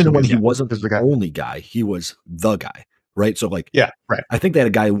had Giannis, even when he wasn't the only guy, he was the guy, right? So like, yeah, right. I think they had a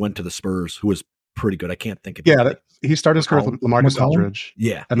guy who went to the Spurs who was pretty good. I can't think of he started his career with LaMarcus Aldridge.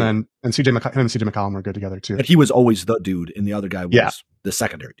 Yeah. And then CJ McCollum were good together too. But he was always the dude and the other guy was the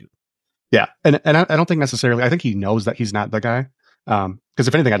secondary dude. Yeah. And I don't think necessarily, I think he knows that he's not the guy. Because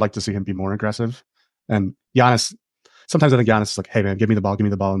if anything, I'd like to see him be more aggressive. And Giannis, sometimes I think Giannis is like, hey man, give me the ball.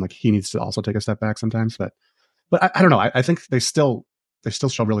 And like he needs to also take a step back sometimes. But I don't know. I think they still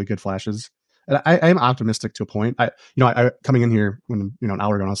show really good flashes. And I am optimistic to a point. I coming in here when, an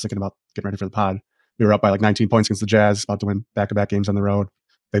hour ago, I was thinking about getting ready for the pod. We were up by like 19 points against the Jazz, about to win back-to-back games on the road.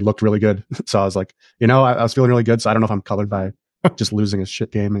 They looked really good. So I was like, I was feeling really good. So I don't know if I'm colored by just losing a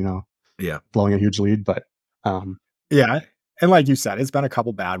shit game, blowing a huge lead. But yeah. And like you said, it's been a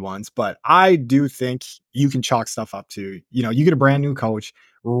couple bad ones, but I do think you can chalk stuff up to, you get a brand new coach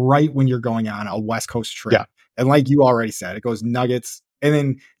right when you're going on a West Coast trip. Yeah. And like you already said, it goes Nuggets. And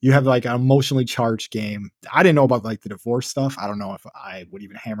then you have like an emotionally charged game. I didn't know about like the divorce stuff. I don't know if I would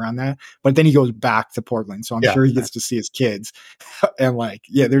even hammer on that. But then he goes back to Portland. So I'm sure he gets to see his kids. And like,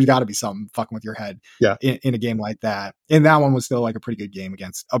 there's got to be something fucking with your head in a game like that. And that one was still like a pretty good game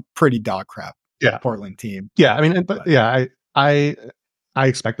against a pretty dog crap Portland team. Yeah. I mean, I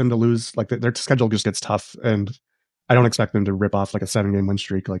expect them to lose. Like their schedule just gets tough. And I don't expect them to rip off like a 7-game win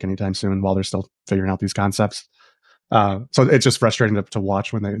streak like anytime soon while they're still figuring out these concepts. So it's just frustrating to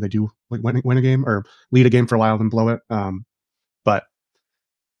watch when they do like win a game or lead a game for a while and blow it. But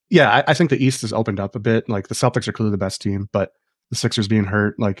yeah, I think the East has opened up a bit. Like the Celtics are clearly the best team, but the Sixers being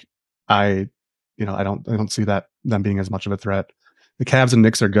hurt, like I don't see that them being as much of a threat. The Cavs and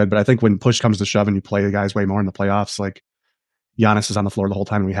Knicks are good, but I think when push comes to shove and you play the guys way more in the playoffs, like Giannis is on the floor the whole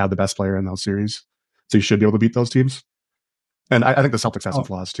time and we have the best player in those series. So you should be able to beat those teams. And I think the Celtics have some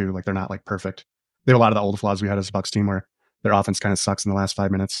flaws too. Like they're not like perfect. They have a lot of the old flaws we had as a Bucks team where their offense kind of sucks in the last 5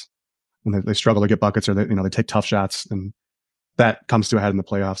 minutes and they struggle to get buckets or they take tough shots and that comes to a head in the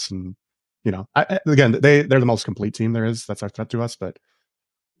playoffs. And, again, they're the most complete team there is. That's our threat to us, but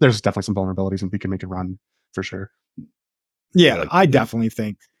there's definitely some vulnerabilities and we can make a run for sure. Yeah, I definitely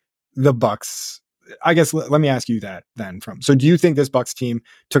think the Bucks, I guess, let me ask you that then so do you think this Bucks team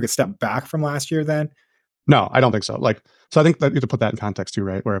took a step back from last year then? No, I don't think so. So I think that you have to put that in context too,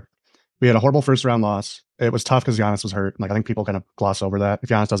 right? Where we had a horrible first round loss. It was tough because Giannis was hurt. Like I think people kind of gloss over that. If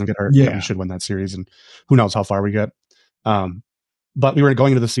Giannis doesn't get hurt, we should win that series. And who knows how far we get. But we were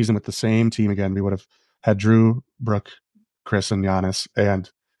going into the season with the same team again. We would have had Drew, Brooke, Chris, and Giannis, and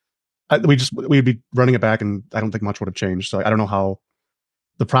we'd be running it back, and I don't think much would have changed. So I don't know how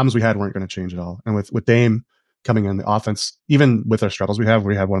the problems we had weren't going to change at all. And with Dame coming in, the offense, even with our struggles we have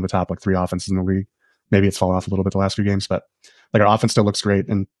one of the top 3 offenses in the league. Maybe it's fallen off a little bit the last few games, but like our offense still looks great.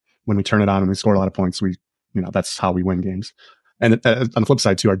 And when we turn it on and we score a lot of points, that's how we win games. And on the flip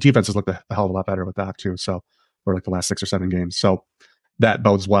side too, our defense has looked a hell of a lot better with Doc too. So for like the last 6 or 7 games. So that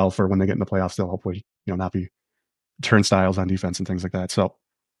bodes well for when they get in the playoffs, they'll hopefully, not be turnstiles on defense and things like that. So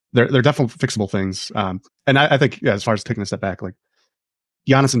they're definitely fixable things. And I think, as far as taking a step back, like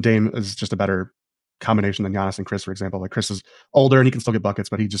Giannis and Dame is just a better combination than Giannis and Chris, for example. Like Chris is older and he can still get buckets,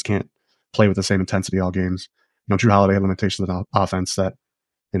 but he just can't play with the same intensity all games. Drew Holiday had limitations on offense that,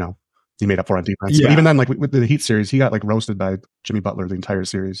 he made up for on defense. Yeah. But even then, like with the Heat series, he got like roasted by Jimmy Butler the entire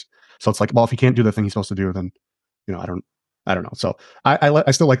series. So it's like, well, if he can't do the thing he's supposed to do, then, I don't know. So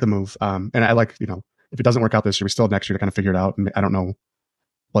I still like the move. And I like, if it doesn't work out this year, we still have next year to kind of figure it out. And I don't know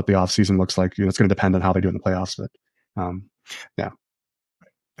what the off season looks like. It's going to depend on how they do in the playoffs, but yeah.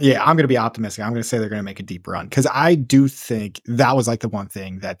 Yeah, I'm going to be optimistic. I'm going to say they're going to make a deep run because I do think that was like the one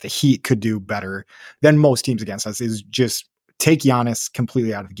thing that the Heat could do better than most teams against us is just take Giannis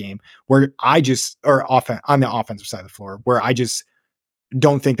completely out of the game. Where on the offensive side of the floor, where I just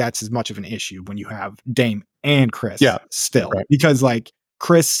don't think that's as much of an issue when you have Dame and Chris still. Right. Because like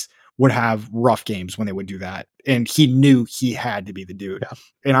Chris would have rough games when they would do that. And he knew he had to be the dude.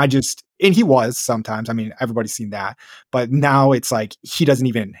 Yeah. And he was sometimes. I mean, everybody's seen that. But now it's like he doesn't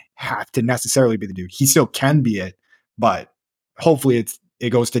even have to necessarily be the dude. He still can be it, but hopefully it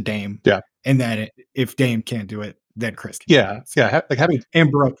goes to Dame. Yeah. And then if Dame can't do it, then Chris can. Yeah. Like having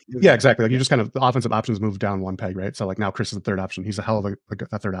and Brooke. Yeah, exactly. Like you just kind of the offensive options move down one peg, right? So like now Chris is the third option. He's a hell of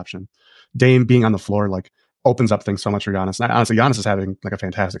a third option. Dame being on the floor like opens up things so much for Giannis. And honestly, Giannis is having like a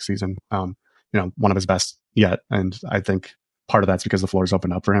fantastic season. One of his best yet. And I think part of that's because the floor is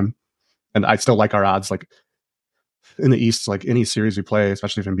opened up for him. And I still like our odds. Like in the East, like any series we play,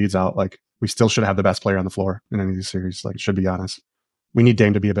 especially if Embiid's out, like we still should have the best player on the floor in any of these series. Like it should be Giannis. We need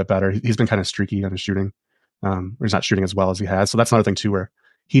Dame to be a bit better. He's been kind of streaky on his shooting. He's not shooting as well as he has. So that's another thing too, where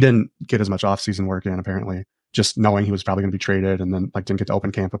he didn't get as much off-season work in, apparently, just knowing he was probably going to be traded and then like didn't get to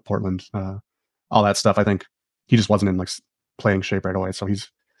open camp with Portland, all that stuff. I think he just wasn't in like playing shape right away. So he's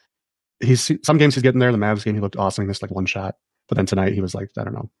some games he's getting there. The Mavs game, he looked awesome. He missed like one shot, but then tonight he was like, I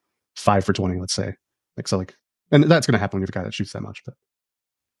don't know, 5 for 20, let's say. And that's going to happen when you have a guy that shoots that much, but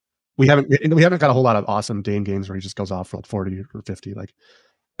we haven't got a whole lot of awesome Dame games where he just goes off for like 40 or 50.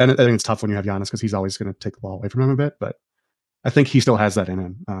 And I think it's tough when you have Giannis because he's always going to take the ball away from him a bit, but I think he still has that in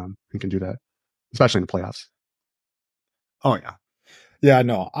him. He can do that, especially in the playoffs. Oh yeah. Yeah,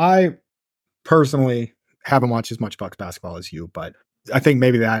 no, I personally haven't watched as much Bucks basketball as you, but I think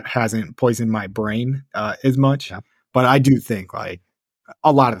maybe that hasn't poisoned my brain as much. Yeah. But I do think like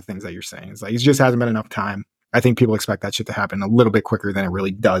a lot of the things that you're saying is like, it just hasn't been enough time. I think people expect that shit to happen a little bit quicker than it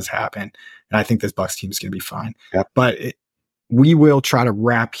really does happen. And I think this Bucks team is going to be fine. Yep. But we will try to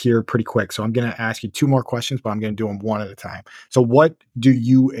wrap here pretty quick. So I'm going to ask you 2 more questions, but I'm going to do them one at a time. So what do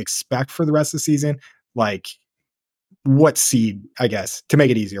you expect for the rest of the season? Like what seed, I guess, to make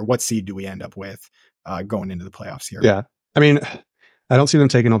it easier, what seed do we end up with going into the playoffs here? Yeah. I mean, I don't see them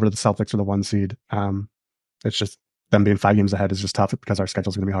taking over to the Celtics for the 1 seed. It's just them being 5 games ahead is just tough because our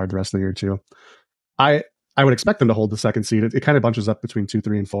schedule is going to be hard the rest of the year too. I would expect them to hold the 2nd seed. It kind of bunches up between 2,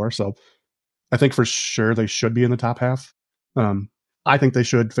 3, and 4. So I think for sure they should be in the top half. I think they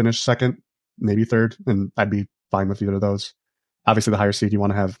should finish 2nd, maybe 3rd, and I'd be fine with either of those. Obviously, the higher seed, you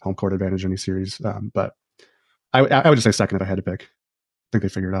want to have home court advantage in any series, but I would just say 2nd if I had to pick. I think they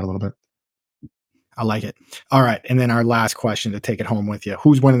figured it out a little bit. I like it. All right, and then our last question to take it home with you: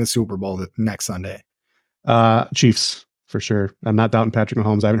 who's winning the Super Bowl next Sunday? Chiefs for sure. I'm not doubting Patrick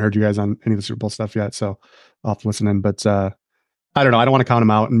Mahomes. I haven't heard you guys on any of the Super Bowl stuff yet, so I'll have to listen in. But I don't know. I don't want to count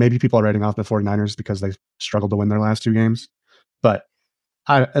them out, and maybe people are writing off the 49ers because they struggled to win their last 2 games. But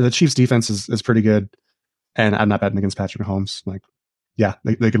the Chiefs defense is pretty good, and I'm not betting against Patrick Mahomes. Like, yeah,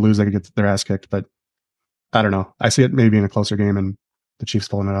 they could lose, they could get their ass kicked, but I don't know. I see it maybe in a closer game and the Chiefs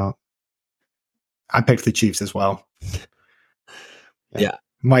pulling it out. I picked the Chiefs as well. Yeah.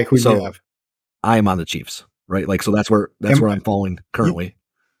 Mike, who do you have? I am on the Chiefs, right? Like, so that's where I'm falling currently.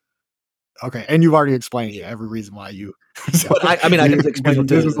 Okay, and you've already explained every reason why you. But I mean, I can explain it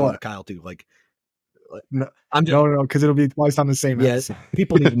to Kyle too. Like, no, because it'll be twice on the same. Yes,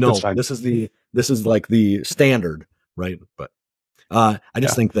 people need to know this is like the standard, right? But I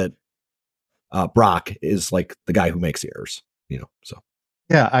just think that Brock is like the guy who makes the errors, So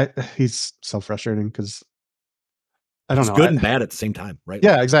yeah, he's so frustrating because I don't know. It's good and bad at the same time, right?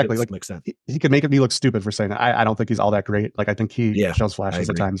 Yeah, exactly. Like makes sense. He could make me look stupid for saying that. I don't think he's all that great. Like I think he shows flashes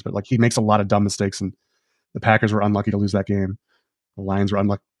at times, but like he makes a lot of dumb mistakes. And the Packers were unlucky to lose that game. The Lions were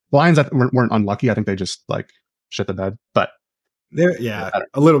unlucky. The Lions weren't unlucky. I think they just like shit the bed. But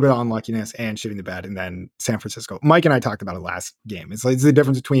a little bit of unluckiness and shitting the bed, and then San Francisco. Mike and I talked about it last game. It's the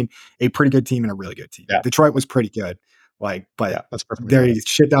difference between a pretty good team and a really good team. Yeah. Detroit was pretty good, but that's perfect. They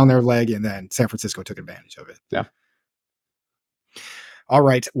shit down their leg, and then San Francisco took advantage of it. Yeah. All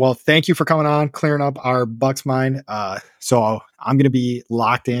right. Well, thank you for coming on, clearing up our Bucks mind. So I'm going to be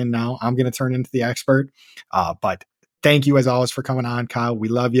locked in now. I'm going to turn into the expert. But thank you as always for coming on, Kyle. We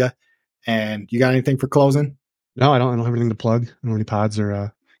love you. And you got anything for closing? No, I don't have anything to plug. I don't have any pods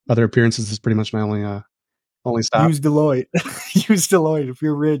or other appearances. This is pretty much my only stop. Use Deloitte. Use Deloitte if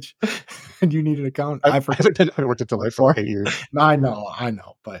you're rich and you need an account. I haven't worked at Deloitte for 8 years. I know,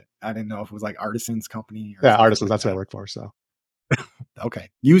 but I didn't know if it was like Artisans Company. Artisans. That's what I work for. So. Okay.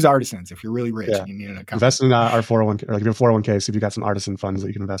 Use Artisans if you're really rich and you need an account. Invest in our 401k, or like your 401k, see if you got some Artisan funds that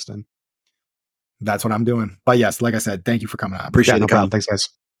you can invest in. That's what I'm doing. But yes, like I said, thank you for coming on. Appreciate it. No problem. Thanks, guys.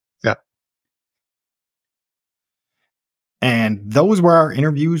 Yeah. And those were our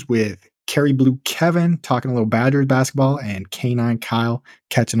interviews with Kerry Blue Kevin talking a little Badgers basketball, and K9 Kyle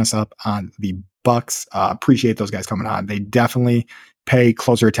catching us up on the Bucks. Appreciate those guys coming on. They definitely pay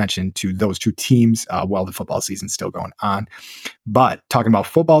closer attention to those two teams while the football season's still going on. But talking about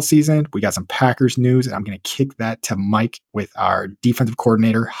football season, we got some Packers news, and I'm going to kick that to Mike with our defensive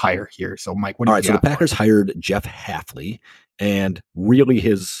coordinator hire here. So, Mike, what do you got? So the Packers hired Jeff Hafley, and really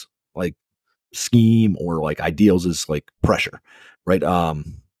his like scheme or like ideals is like pressure, right?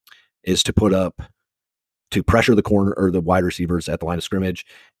 Is to pressure the corner or the wide receivers at the line of scrimmage.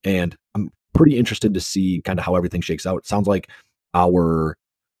 And I'm pretty interested to see kind of how everything shakes out. It sounds like our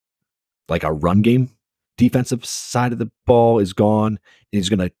run game defensive side of the ball is gone. And he's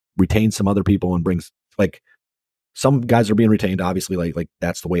going to retain some other people and brings like some guys are being retained. Obviously, like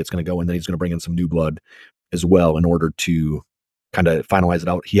that's the way it's going to go. And then he's going to bring in some new blood as well in order to kind of finalize it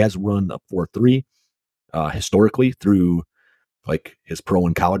out. He has run a 4-3 historically through like his pro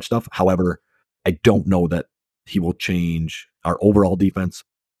and college stuff. However, I don't know that he will change our overall defense.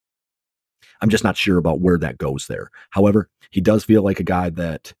 I'm just not sure about where that goes there. However, he does feel like a guy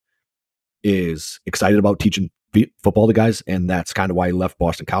that is excited about teaching football to guys, and that's kind of why he left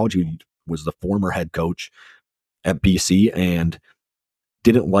Boston College. He was the former head coach at BC and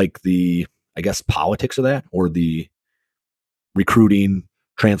didn't like the, I guess, politics of that or the recruiting,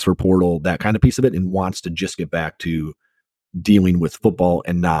 transfer portal, that kind of piece of it, and wants to just get back to dealing with football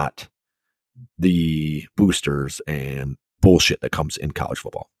and not the boosters and bullshit that comes in college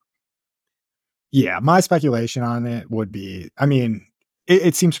football. Yeah, my speculation on it would be, I mean,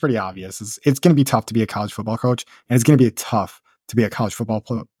 it seems pretty obvious. It's going to be tough to be a college football coach, and it's going to be tough to be a college football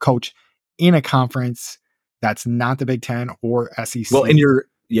coach in a conference that's not the Big Ten or SEC. Well,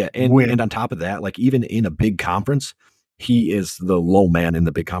 and on top of that, like even in a big conference, he is the low man in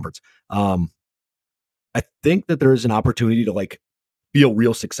the big conference. I think that there is an opportunity to like feel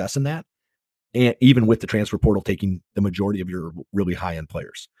real success in that. And even with the transfer portal taking the majority of your really high end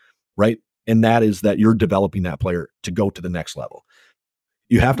players, right? And that is that you're developing that player to go to the next level.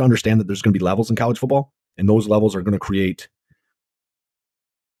 You have to understand that there's going to be levels in college football, and those levels are going to create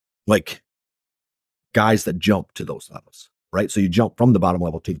like guys that jump to those levels, right? So you jump from the bottom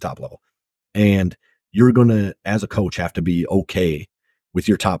level to the top level, and you're going to, as a coach, have to be okay with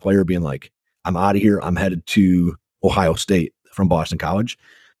your top player being like, I'm out of here. I'm headed to Ohio State from Boston College,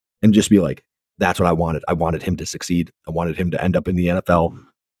 and just be like, that's what I wanted. I wanted him to succeed. I wanted him to end up in the NFL.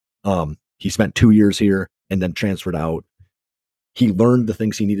 He spent 2 years here and then transferred out. He learned the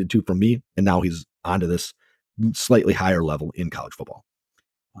things he needed to from me, and now he's onto this slightly higher level in college football.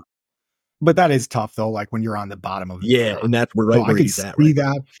 But that is tough, though, like when you're on the bottom of it. And that's where he's at. Right?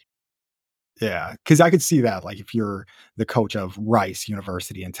 That. Yeah, because I could see that, like if you're the coach of Rice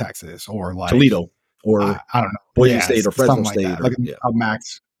University in Texas, or like Toledo, or I don't know, Boise State or Fresno State, like a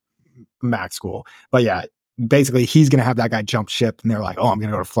max school. But yeah, basically he's going to have that guy jump ship, and they're like, oh, I'm going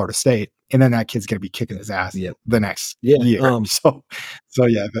to go to Florida State, and then that kid's going to be kicking his ass the next year. So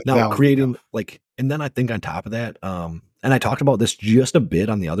yeah. Now creating like, and then I think on top of that, and I talked about this just a bit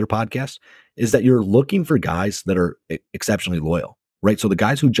on the other podcast, is that you're looking for guys that are exceptionally loyal, right? So the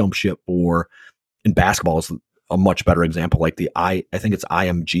guys who jump ship, or in basketball is a much better example, like I think it's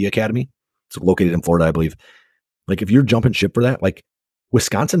IMG Academy. It's located in Florida, I believe. Like if you're jumping ship for that, like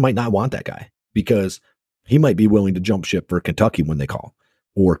Wisconsin might not want that guy because he might be willing to jump ship for Kentucky when they call,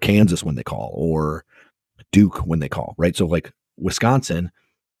 or Kansas when they call, or Duke when they call, right? So like Wisconsin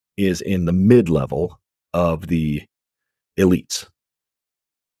is in the mid-level of the elites.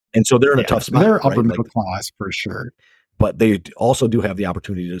 And so they're in a tough spot. They're upper middle class for sure. But they also do have the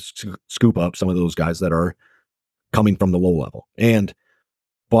opportunity to scoop up some of those guys that are coming from the low level. And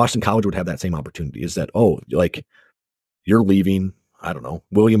Boston College would have that same opportunity, is that, oh, like you're leaving, I don't know,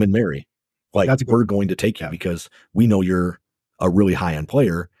 William and Mary. Like we're going to take you because we know you're a really high-end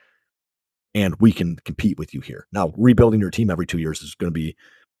player and we can compete with you here. Now, rebuilding your team every 2 years is going to be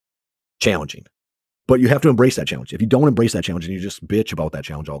challenging, but you have to embrace that challenge. If you don't embrace that challenge and you just bitch about that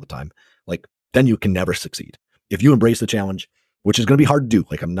challenge all the time, like then you can never succeed. If you embrace the challenge, which is going to be hard to do,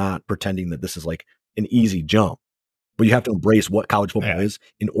 like I'm not pretending that this is like an easy jump, but you have to embrace what college football is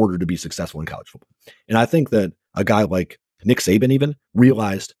in order to be successful in college football. And I think that a guy like Nick Saban even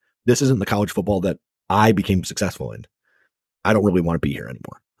realized this isn't the college football that I became successful in. I don't really want to be here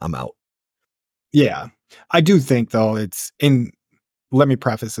anymore. I'm out. Yeah. I do think though let me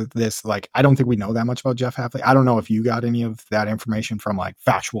preface this, like, I don't think we know that much about Jeff Hafley. I don't know if you got any of that information from like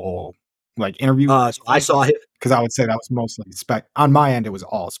factual like interview. I saw it because I would say that was mostly on my end. It was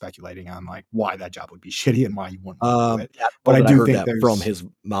all speculating on like why that job would be shitty and why you wouldn't do it. But I do think that from his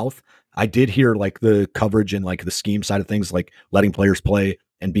mouth. I did hear like the coverage and like the scheme side of things, like letting players play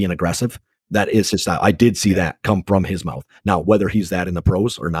and being aggressive. That is his style. I did see that come from his mouth. Now, whether he's that in the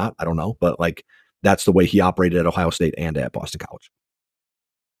pros or not, I don't know. But like that's the way he operated at Ohio State and at Boston College.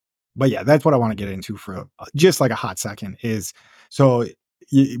 but yeah, that's what I want to get into for just like a hot second is so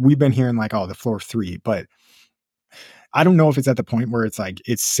we've been hearing like, oh, the floor 3, but I don't know if it's at the point where it's like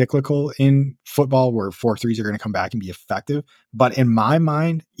it's cyclical in football where 4 threes are going to come back and be effective. But in my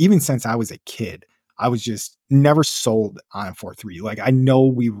mind, even since I was a kid, I was just never sold on a 4-3. Like I know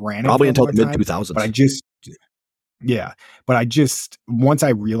we ran Probably it for until a the long mid time, 2000s. but I just once I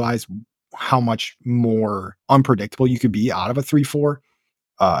realized how much more unpredictable you could be out of a 3-4,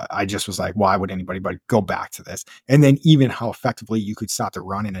 I just was like, why would anybody but go back to this? And then even how effectively you could stop the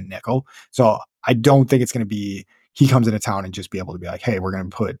run in a nickel. So I don't think it's going to be he comes into town and just be able to be like, hey, we're going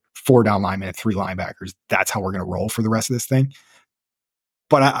to put 4 down linemen and 3 linebackers. That's how we're going to roll for the rest of this thing.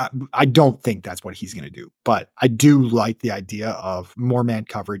 But I don't think that's what he's going to do. But I do like the idea of more man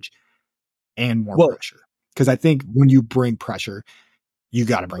coverage and more pressure. Because I think when you bring pressure, you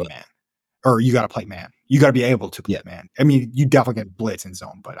got to bring man. Or you got to play man. You got to be able to play man. I mean, you definitely get blitz and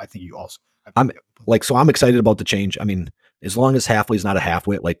zone, but I think you also. I'm excited about the change. I mean, as long as Hafley's not a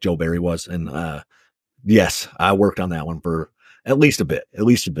halfwit like Joe Barry was, and yes, I worked on that one for at least a bit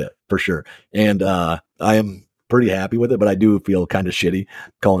for sure. And I am pretty happy with it, but I do feel kind of shitty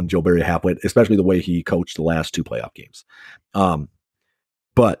calling Joe Barry a halfwit, especially the way he coached the last 2 playoff games.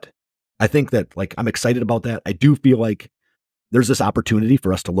 But I think that like I'm excited about that. I do feel like there's this opportunity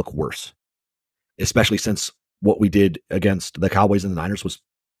for us to look worse, especially since what we did against the Cowboys and the Niners was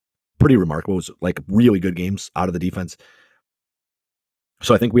pretty remarkable. It was like really good games out of the defense.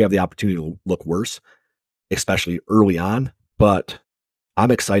 So I think we have the opportunity to look worse, especially early on. But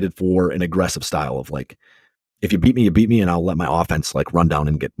I'm excited for an aggressive style of like, if you beat me, and I'll let my offense like run down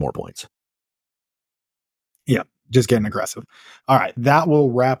and get more points. Yeah, just getting aggressive. All right, that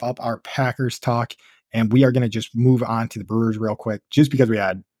will wrap up our Packers talk. And we are going to just move on to the Brewers real quick, just because we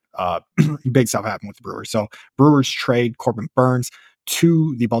had big stuff happen with the Brewers. So Brewers trade Corbin Burns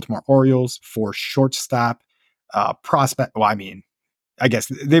to the Baltimore Orioles for shortstop prospect. Well, I mean, I guess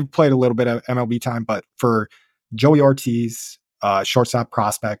they've played a little bit of MLB time, but for Joey Ortiz, shortstop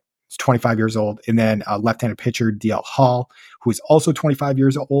prospect, is 25 years old, and then left-handed pitcher DL Hall, who is also 25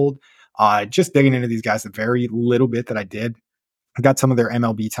 years old. Just digging into these guys a very little bit that I did. I got some of their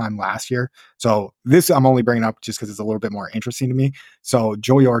MLB time last year. So this I'm only bringing up just because it's a little bit more interesting to me. So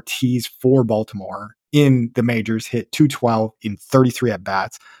Joey Ortiz for Baltimore in the majors hit 212 in 33 at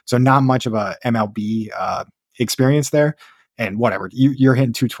bats. So not much of a MLB experience there. And whatever, you're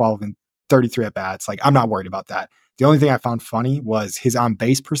hitting 212 in 33 at bats. Like I'm not worried about that. The only thing I found funny was his on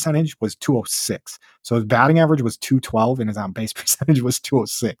base percentage was 206. So his batting average was 212 and his on base percentage was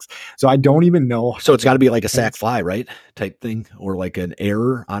 206. So I don't even know. So it's got to be like a sac fly, right? Type thing, or like an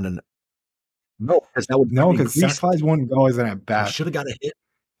error on an. No, because sac flies wouldn't go as an at bat. Should have got a hit.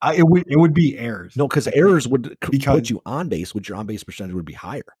 It would be errors. No, because errors would put you on base, which your on base percentage would be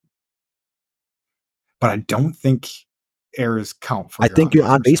higher. But I don't think errors count for. I think your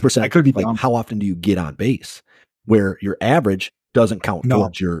on base percentage. I could be like, how often do you get on base? Where your average doesn't count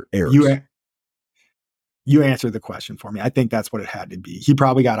towards your errors. You answered the question for me. I think that's what it had to be. He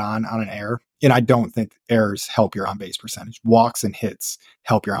probably got on an error, and I don't think errors help your on base percentage. Walks and hits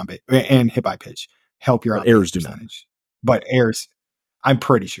help your on base, and hit by pitch help your on base errors percentage. But errors, I'm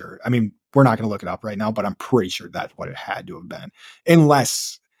pretty sure. I mean, we're not going to look it up right now, but I'm pretty sure that's what it had to have been.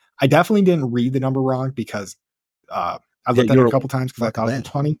 Unless I definitely didn't read the number wrong because I looked at it a couple times because I thought it was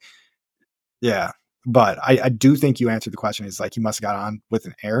funny. Yeah. But I do think you answered the question is like he must have got on with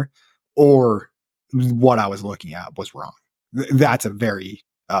an error, or what I was looking at was wrong. That's a very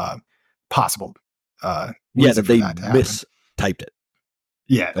possible that they mistyped it.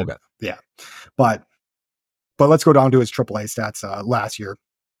 Yeah. Okay. Yeah. But let's go down to his AAA stats last year.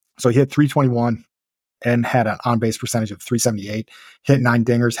 So he hit 321 and had an on-base percentage of 378, hit 9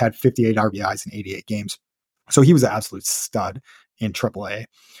 dingers, had 58 RBIs in 88 games. So he was an absolute stud in AAA.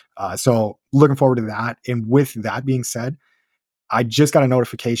 So looking forward to that. And with that being said, I just got a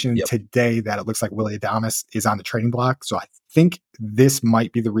notification today that it looks like Willy Adames is on the trading block. So I think this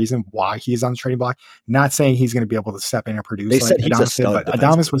might be the reason why he's on the trading block. Not saying he's going to be able to step in and produce. They said he's a stud, but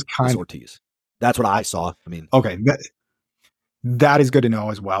Adames was kind of Ortiz. That's what I saw. I mean, okay, that is good to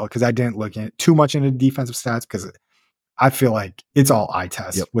know as well, because I didn't look too much into defensive stats because I feel like it's all eye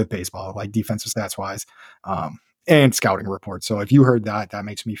test with baseball, like defensive stats wise, and scouting reports. So if you heard that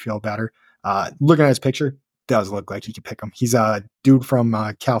makes me feel better. Looking at his picture, does look like he could pick him. He's a dude from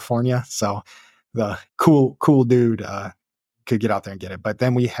California, so the cool dude could get out there and get it. But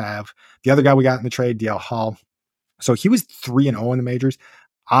then we have the other guy we got in the trade, DL Hall. So he was 3-0 in the majors.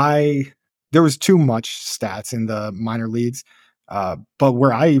 There was too much stats in the minor leagues, but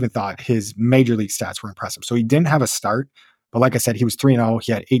where I even thought his major league stats were impressive. So he didn't have a start, But like I said, he was 3-0.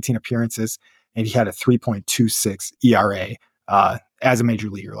 He had 18 appearances, and he had a 3.26 ERA as a major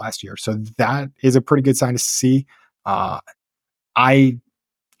leaguer last year. So that is a pretty good sign to see. I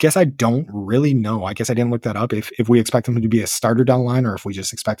guess I don't really know. I guess I didn't look that up if we expect him to be a starter down the line or if we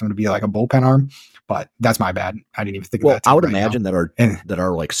just expect him to be like a bullpen arm. But that's my bad. I didn't even think of that. I would imagine that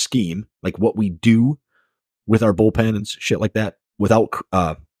our like scheme, like what we do with our bullpen and shit like that without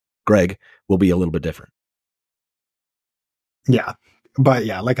Greg will be a little bit different. Yeah. But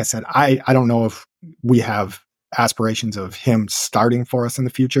yeah, like I said, I don't know if we have aspirations of him starting for us in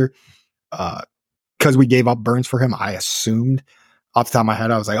the future. Because we gave up Burns for him, I assumed off the top of my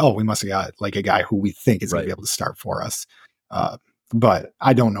head, I was like, oh, we must have got like a guy who we think is going to be able to start for us. But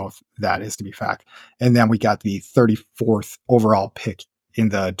I don't know if that is to be fact. And then we got the 34th overall pick in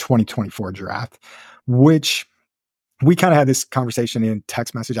the 2024 draft, which we kind of had this conversation in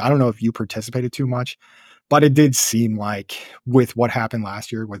text message. I don't know if you participated too much, but it did seem like with what happened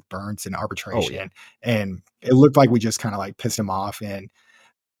last year with Burns and arbitration, and it looked like we just kind of like pissed him off. And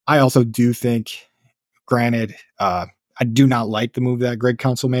I also do think, granted, I do not like the move that Greg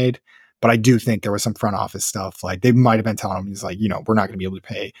Counsell made, but I do think there was some front office stuff. Like they might have been telling him, he's like, we're not going to be able to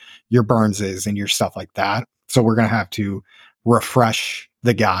pay your Burnses and your stuff like that. So we're going to have to refresh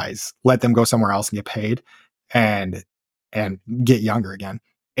the guys, let them go somewhere else and get paid and get younger again.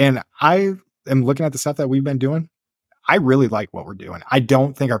 And I am looking at the stuff that we've been doing. I really like what we're doing. I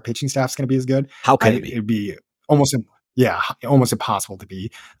don't think our pitching staff's going to be as good. How can it be? It'd be almost impossible to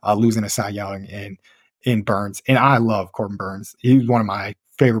be losing a Cy Young in Burns. And I love Corbin Burns. He's one of my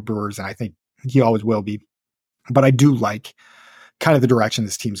favorite Brewers, and I think he always will be. But I do like kind of the direction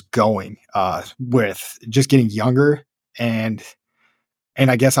this team's going with just getting younger. And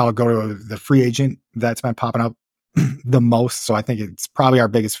I guess I'll go to the free agent that's been popping up the most. So I think it's probably our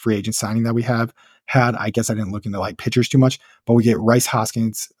biggest free agent signing that we have had. I guess I didn't look into like pitchers too much, but we get Rice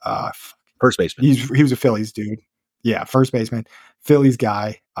Hoskins, first baseman. He was a Phillies dude. Yeah, first baseman, Phillies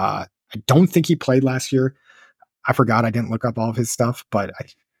guy. I don't think he played last year. I forgot. I didn't look up all of his stuff, but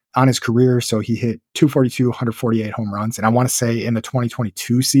on his career, so he hit 242, 148 home runs. And I want to say in the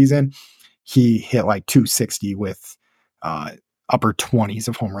 2022 season, he hit like 260 with upper 20s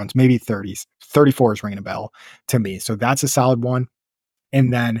of home runs, maybe 30s. 34 is ringing a bell to me. So that's a solid one.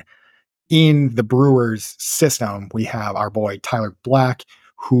 And then in the Brewers system, we have our boy Tyler Black,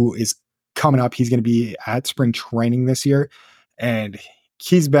 who is coming up. He's going to be at spring training this year. And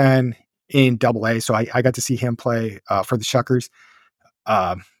he's been in AA. So I got to see him play for the Shuckers.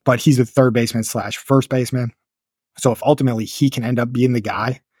 But he's a third baseman / first baseman. So if ultimately he can end up being the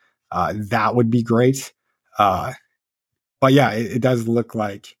guy, that would be great. But yeah, it does look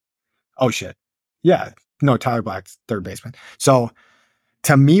like, oh shit. Yeah, no, Tyler Black's third baseman. So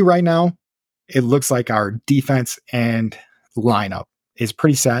to me right now, it looks like our defense and lineup is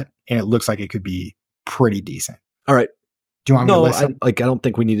pretty set, and it looks like it could be pretty decent. All right. Do you want me to listen? I don't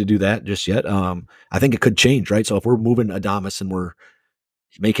think we need to do that just yet. I think it could change, right? So if we're moving Adames and we're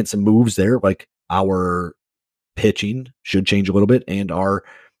making some moves there, like our pitching should change a little bit, and our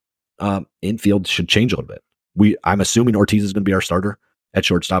infield should change a little bit. I'm assuming Ortiz is going to be our starter at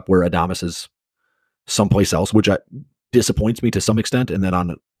shortstop, where Adames is someplace else, which disappoints me to some extent. And then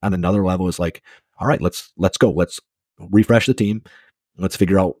on another level is like, all right, let's go. Let's refresh the team. Let's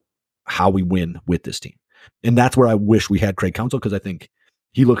figure out how we win with this team. And that's where I wish we had Craig Counsell, because I think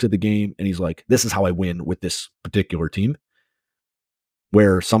he looks at the game and he's like, this is how I win with this particular team.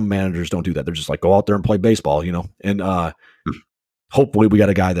 Where some managers don't do that. They're just like, go out there and play baseball, and hopefully we got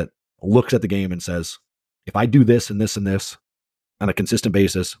a guy that looks at the game and says, if I do this and this and this on a consistent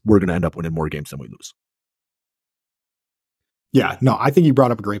basis, we're going to end up winning more games than we lose. Yeah, no, I think you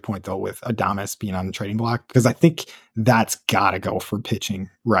brought up a great point though with Adames being on the trading block, because I think that's got to go for pitching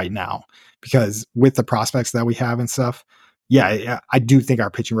right now, because with the prospects that we have and stuff, yeah, I do think our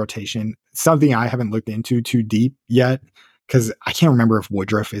pitching rotation, something I haven't looked into too deep yet, because I can't remember if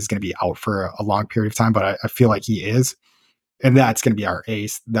Woodruff is going to be out for a long period of time, but I feel like he is, and that's going to be our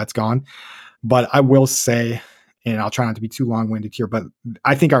ace that's gone. But I will say, and I'll try not to be too long-winded here, but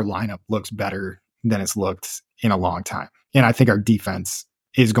I think our lineup looks better than it's looked in a long time. And I think our defense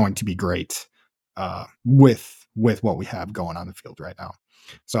is going to be great with what we have going on the field right now.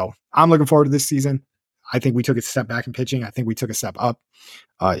 So I'm looking forward to this season. I think we took a step back in pitching. I think we took a step up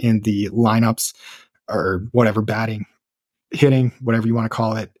in the lineups or whatever, batting, hitting, whatever you want to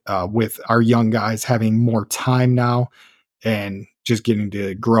call it, with our young guys having more time now and just getting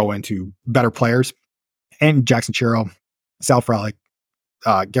to grow into better players. And Jackson Chiro, Sal Frelick,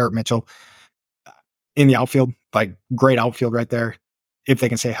 Garrett Mitchell in the outfield, like great outfield right there. If they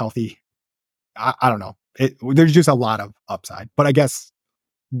can stay healthy, I don't know. there's just a lot of upside. But I guess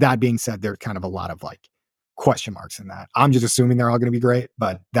that being said, there's kind of a lot of like question marks in that. I'm just assuming they're all going to be great,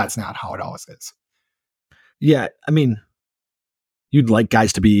 but that's not how it always is. Yeah, I mean, you'd like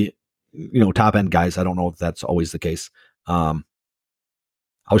guys to be, top end guys. I don't know if that's always the case.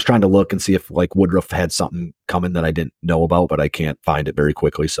 I was trying to look and see if like Woodruff had something coming that I didn't know about, but I can't find it very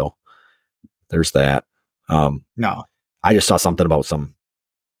quickly. So there's that. No, I just saw something about some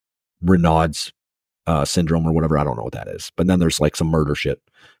Raynaud's syndrome or whatever. I don't know what that is. But then there's like some murder shit.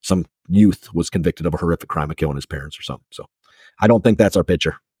 Some youth was convicted of a horrific crime of killing his parents or something. So I don't think that's our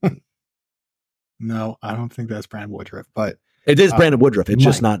pitcher. No, I don't think that's Brandon Woodruff, but it is Brandon Woodruff. It's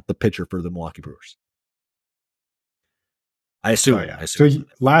just might. not the pitcher for the Milwaukee Brewers. I assume. So, yeah. I assume. So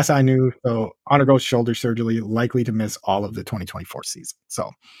last I knew, undergoes shoulder surgery, likely to miss all of the 2024 season. So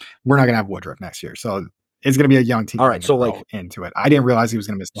we're not going to have Woodruff next year. So it's going to be a young team. All right. So like into it, I didn't realize he was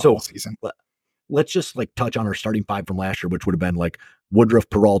going to miss the whole season. Let's just like touch on our starting five from last year, which would have been like Woodruff,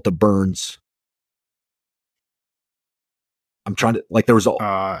 Peralta, Burns. I'm trying to like there was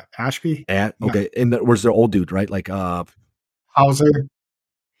Ashby. Okay, no. And there was the old dude, right? Like Hauser.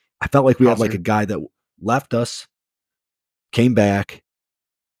 I felt like we had like a guy that left us, came back,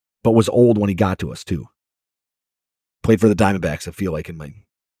 but was old when he got to us too. Played for the Diamondbacks. I feel like in my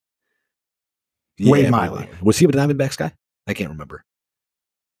Wade Miley. Was he a Diamondbacks guy? I can't remember.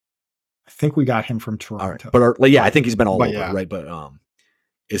 I think we got him from Toronto. All right. But I think he's been all over, right? But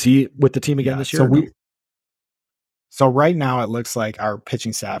is he with the team again this year? So right now it looks like our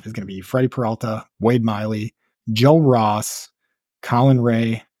pitching staff is going to be Freddie Peralta, Wade Miley, Joe Ross, Colin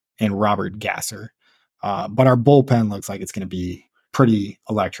Ray, and Robert Gasser. But our bullpen looks like it's going to be pretty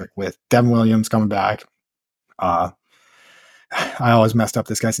electric with Devin Williams coming back. I always messed up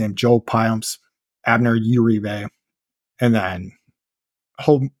this guy's name, Joe Piams, Abner Uribe, and then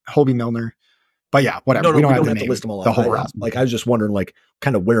Hobie Milner. But yeah, whatever. No, we don't have to list them all. The whole roster. Like I was just wondering, like,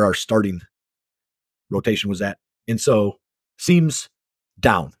 kind of where our starting rotation was at, and so seems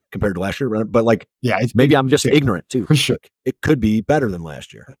down compared to last year. But like, yeah, maybe I'm just ignorant too. For sure, it could be better than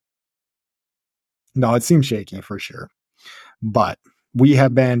last year. No, it seems shaky for sure. But we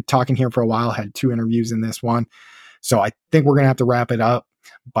have been talking here for a while. Had 2 interviews in this one, so I think we're gonna have to wrap it up.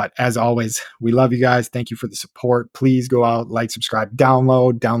 But as always, we love you guys. Thank you for the support. Please go out, like, subscribe,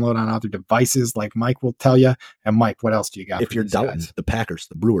 download on other devices like Mike will tell you. And Mike, what else do you got? If you're doubting the Packers,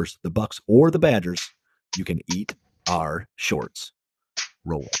 the Brewers, the Bucks, or the Badgers, you can eat our shorts.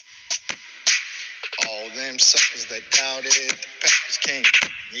 Roll. All them suckers that doubted the Packers can't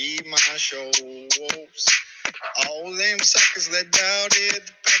eat my shorts. All them suckers that doubted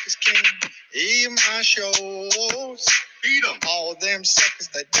the Packers can't eat my shorts. Beat them. All them suckers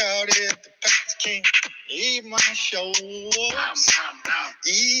that doubted the Packers can't eat my shorts.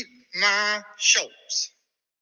 Eat my shorts.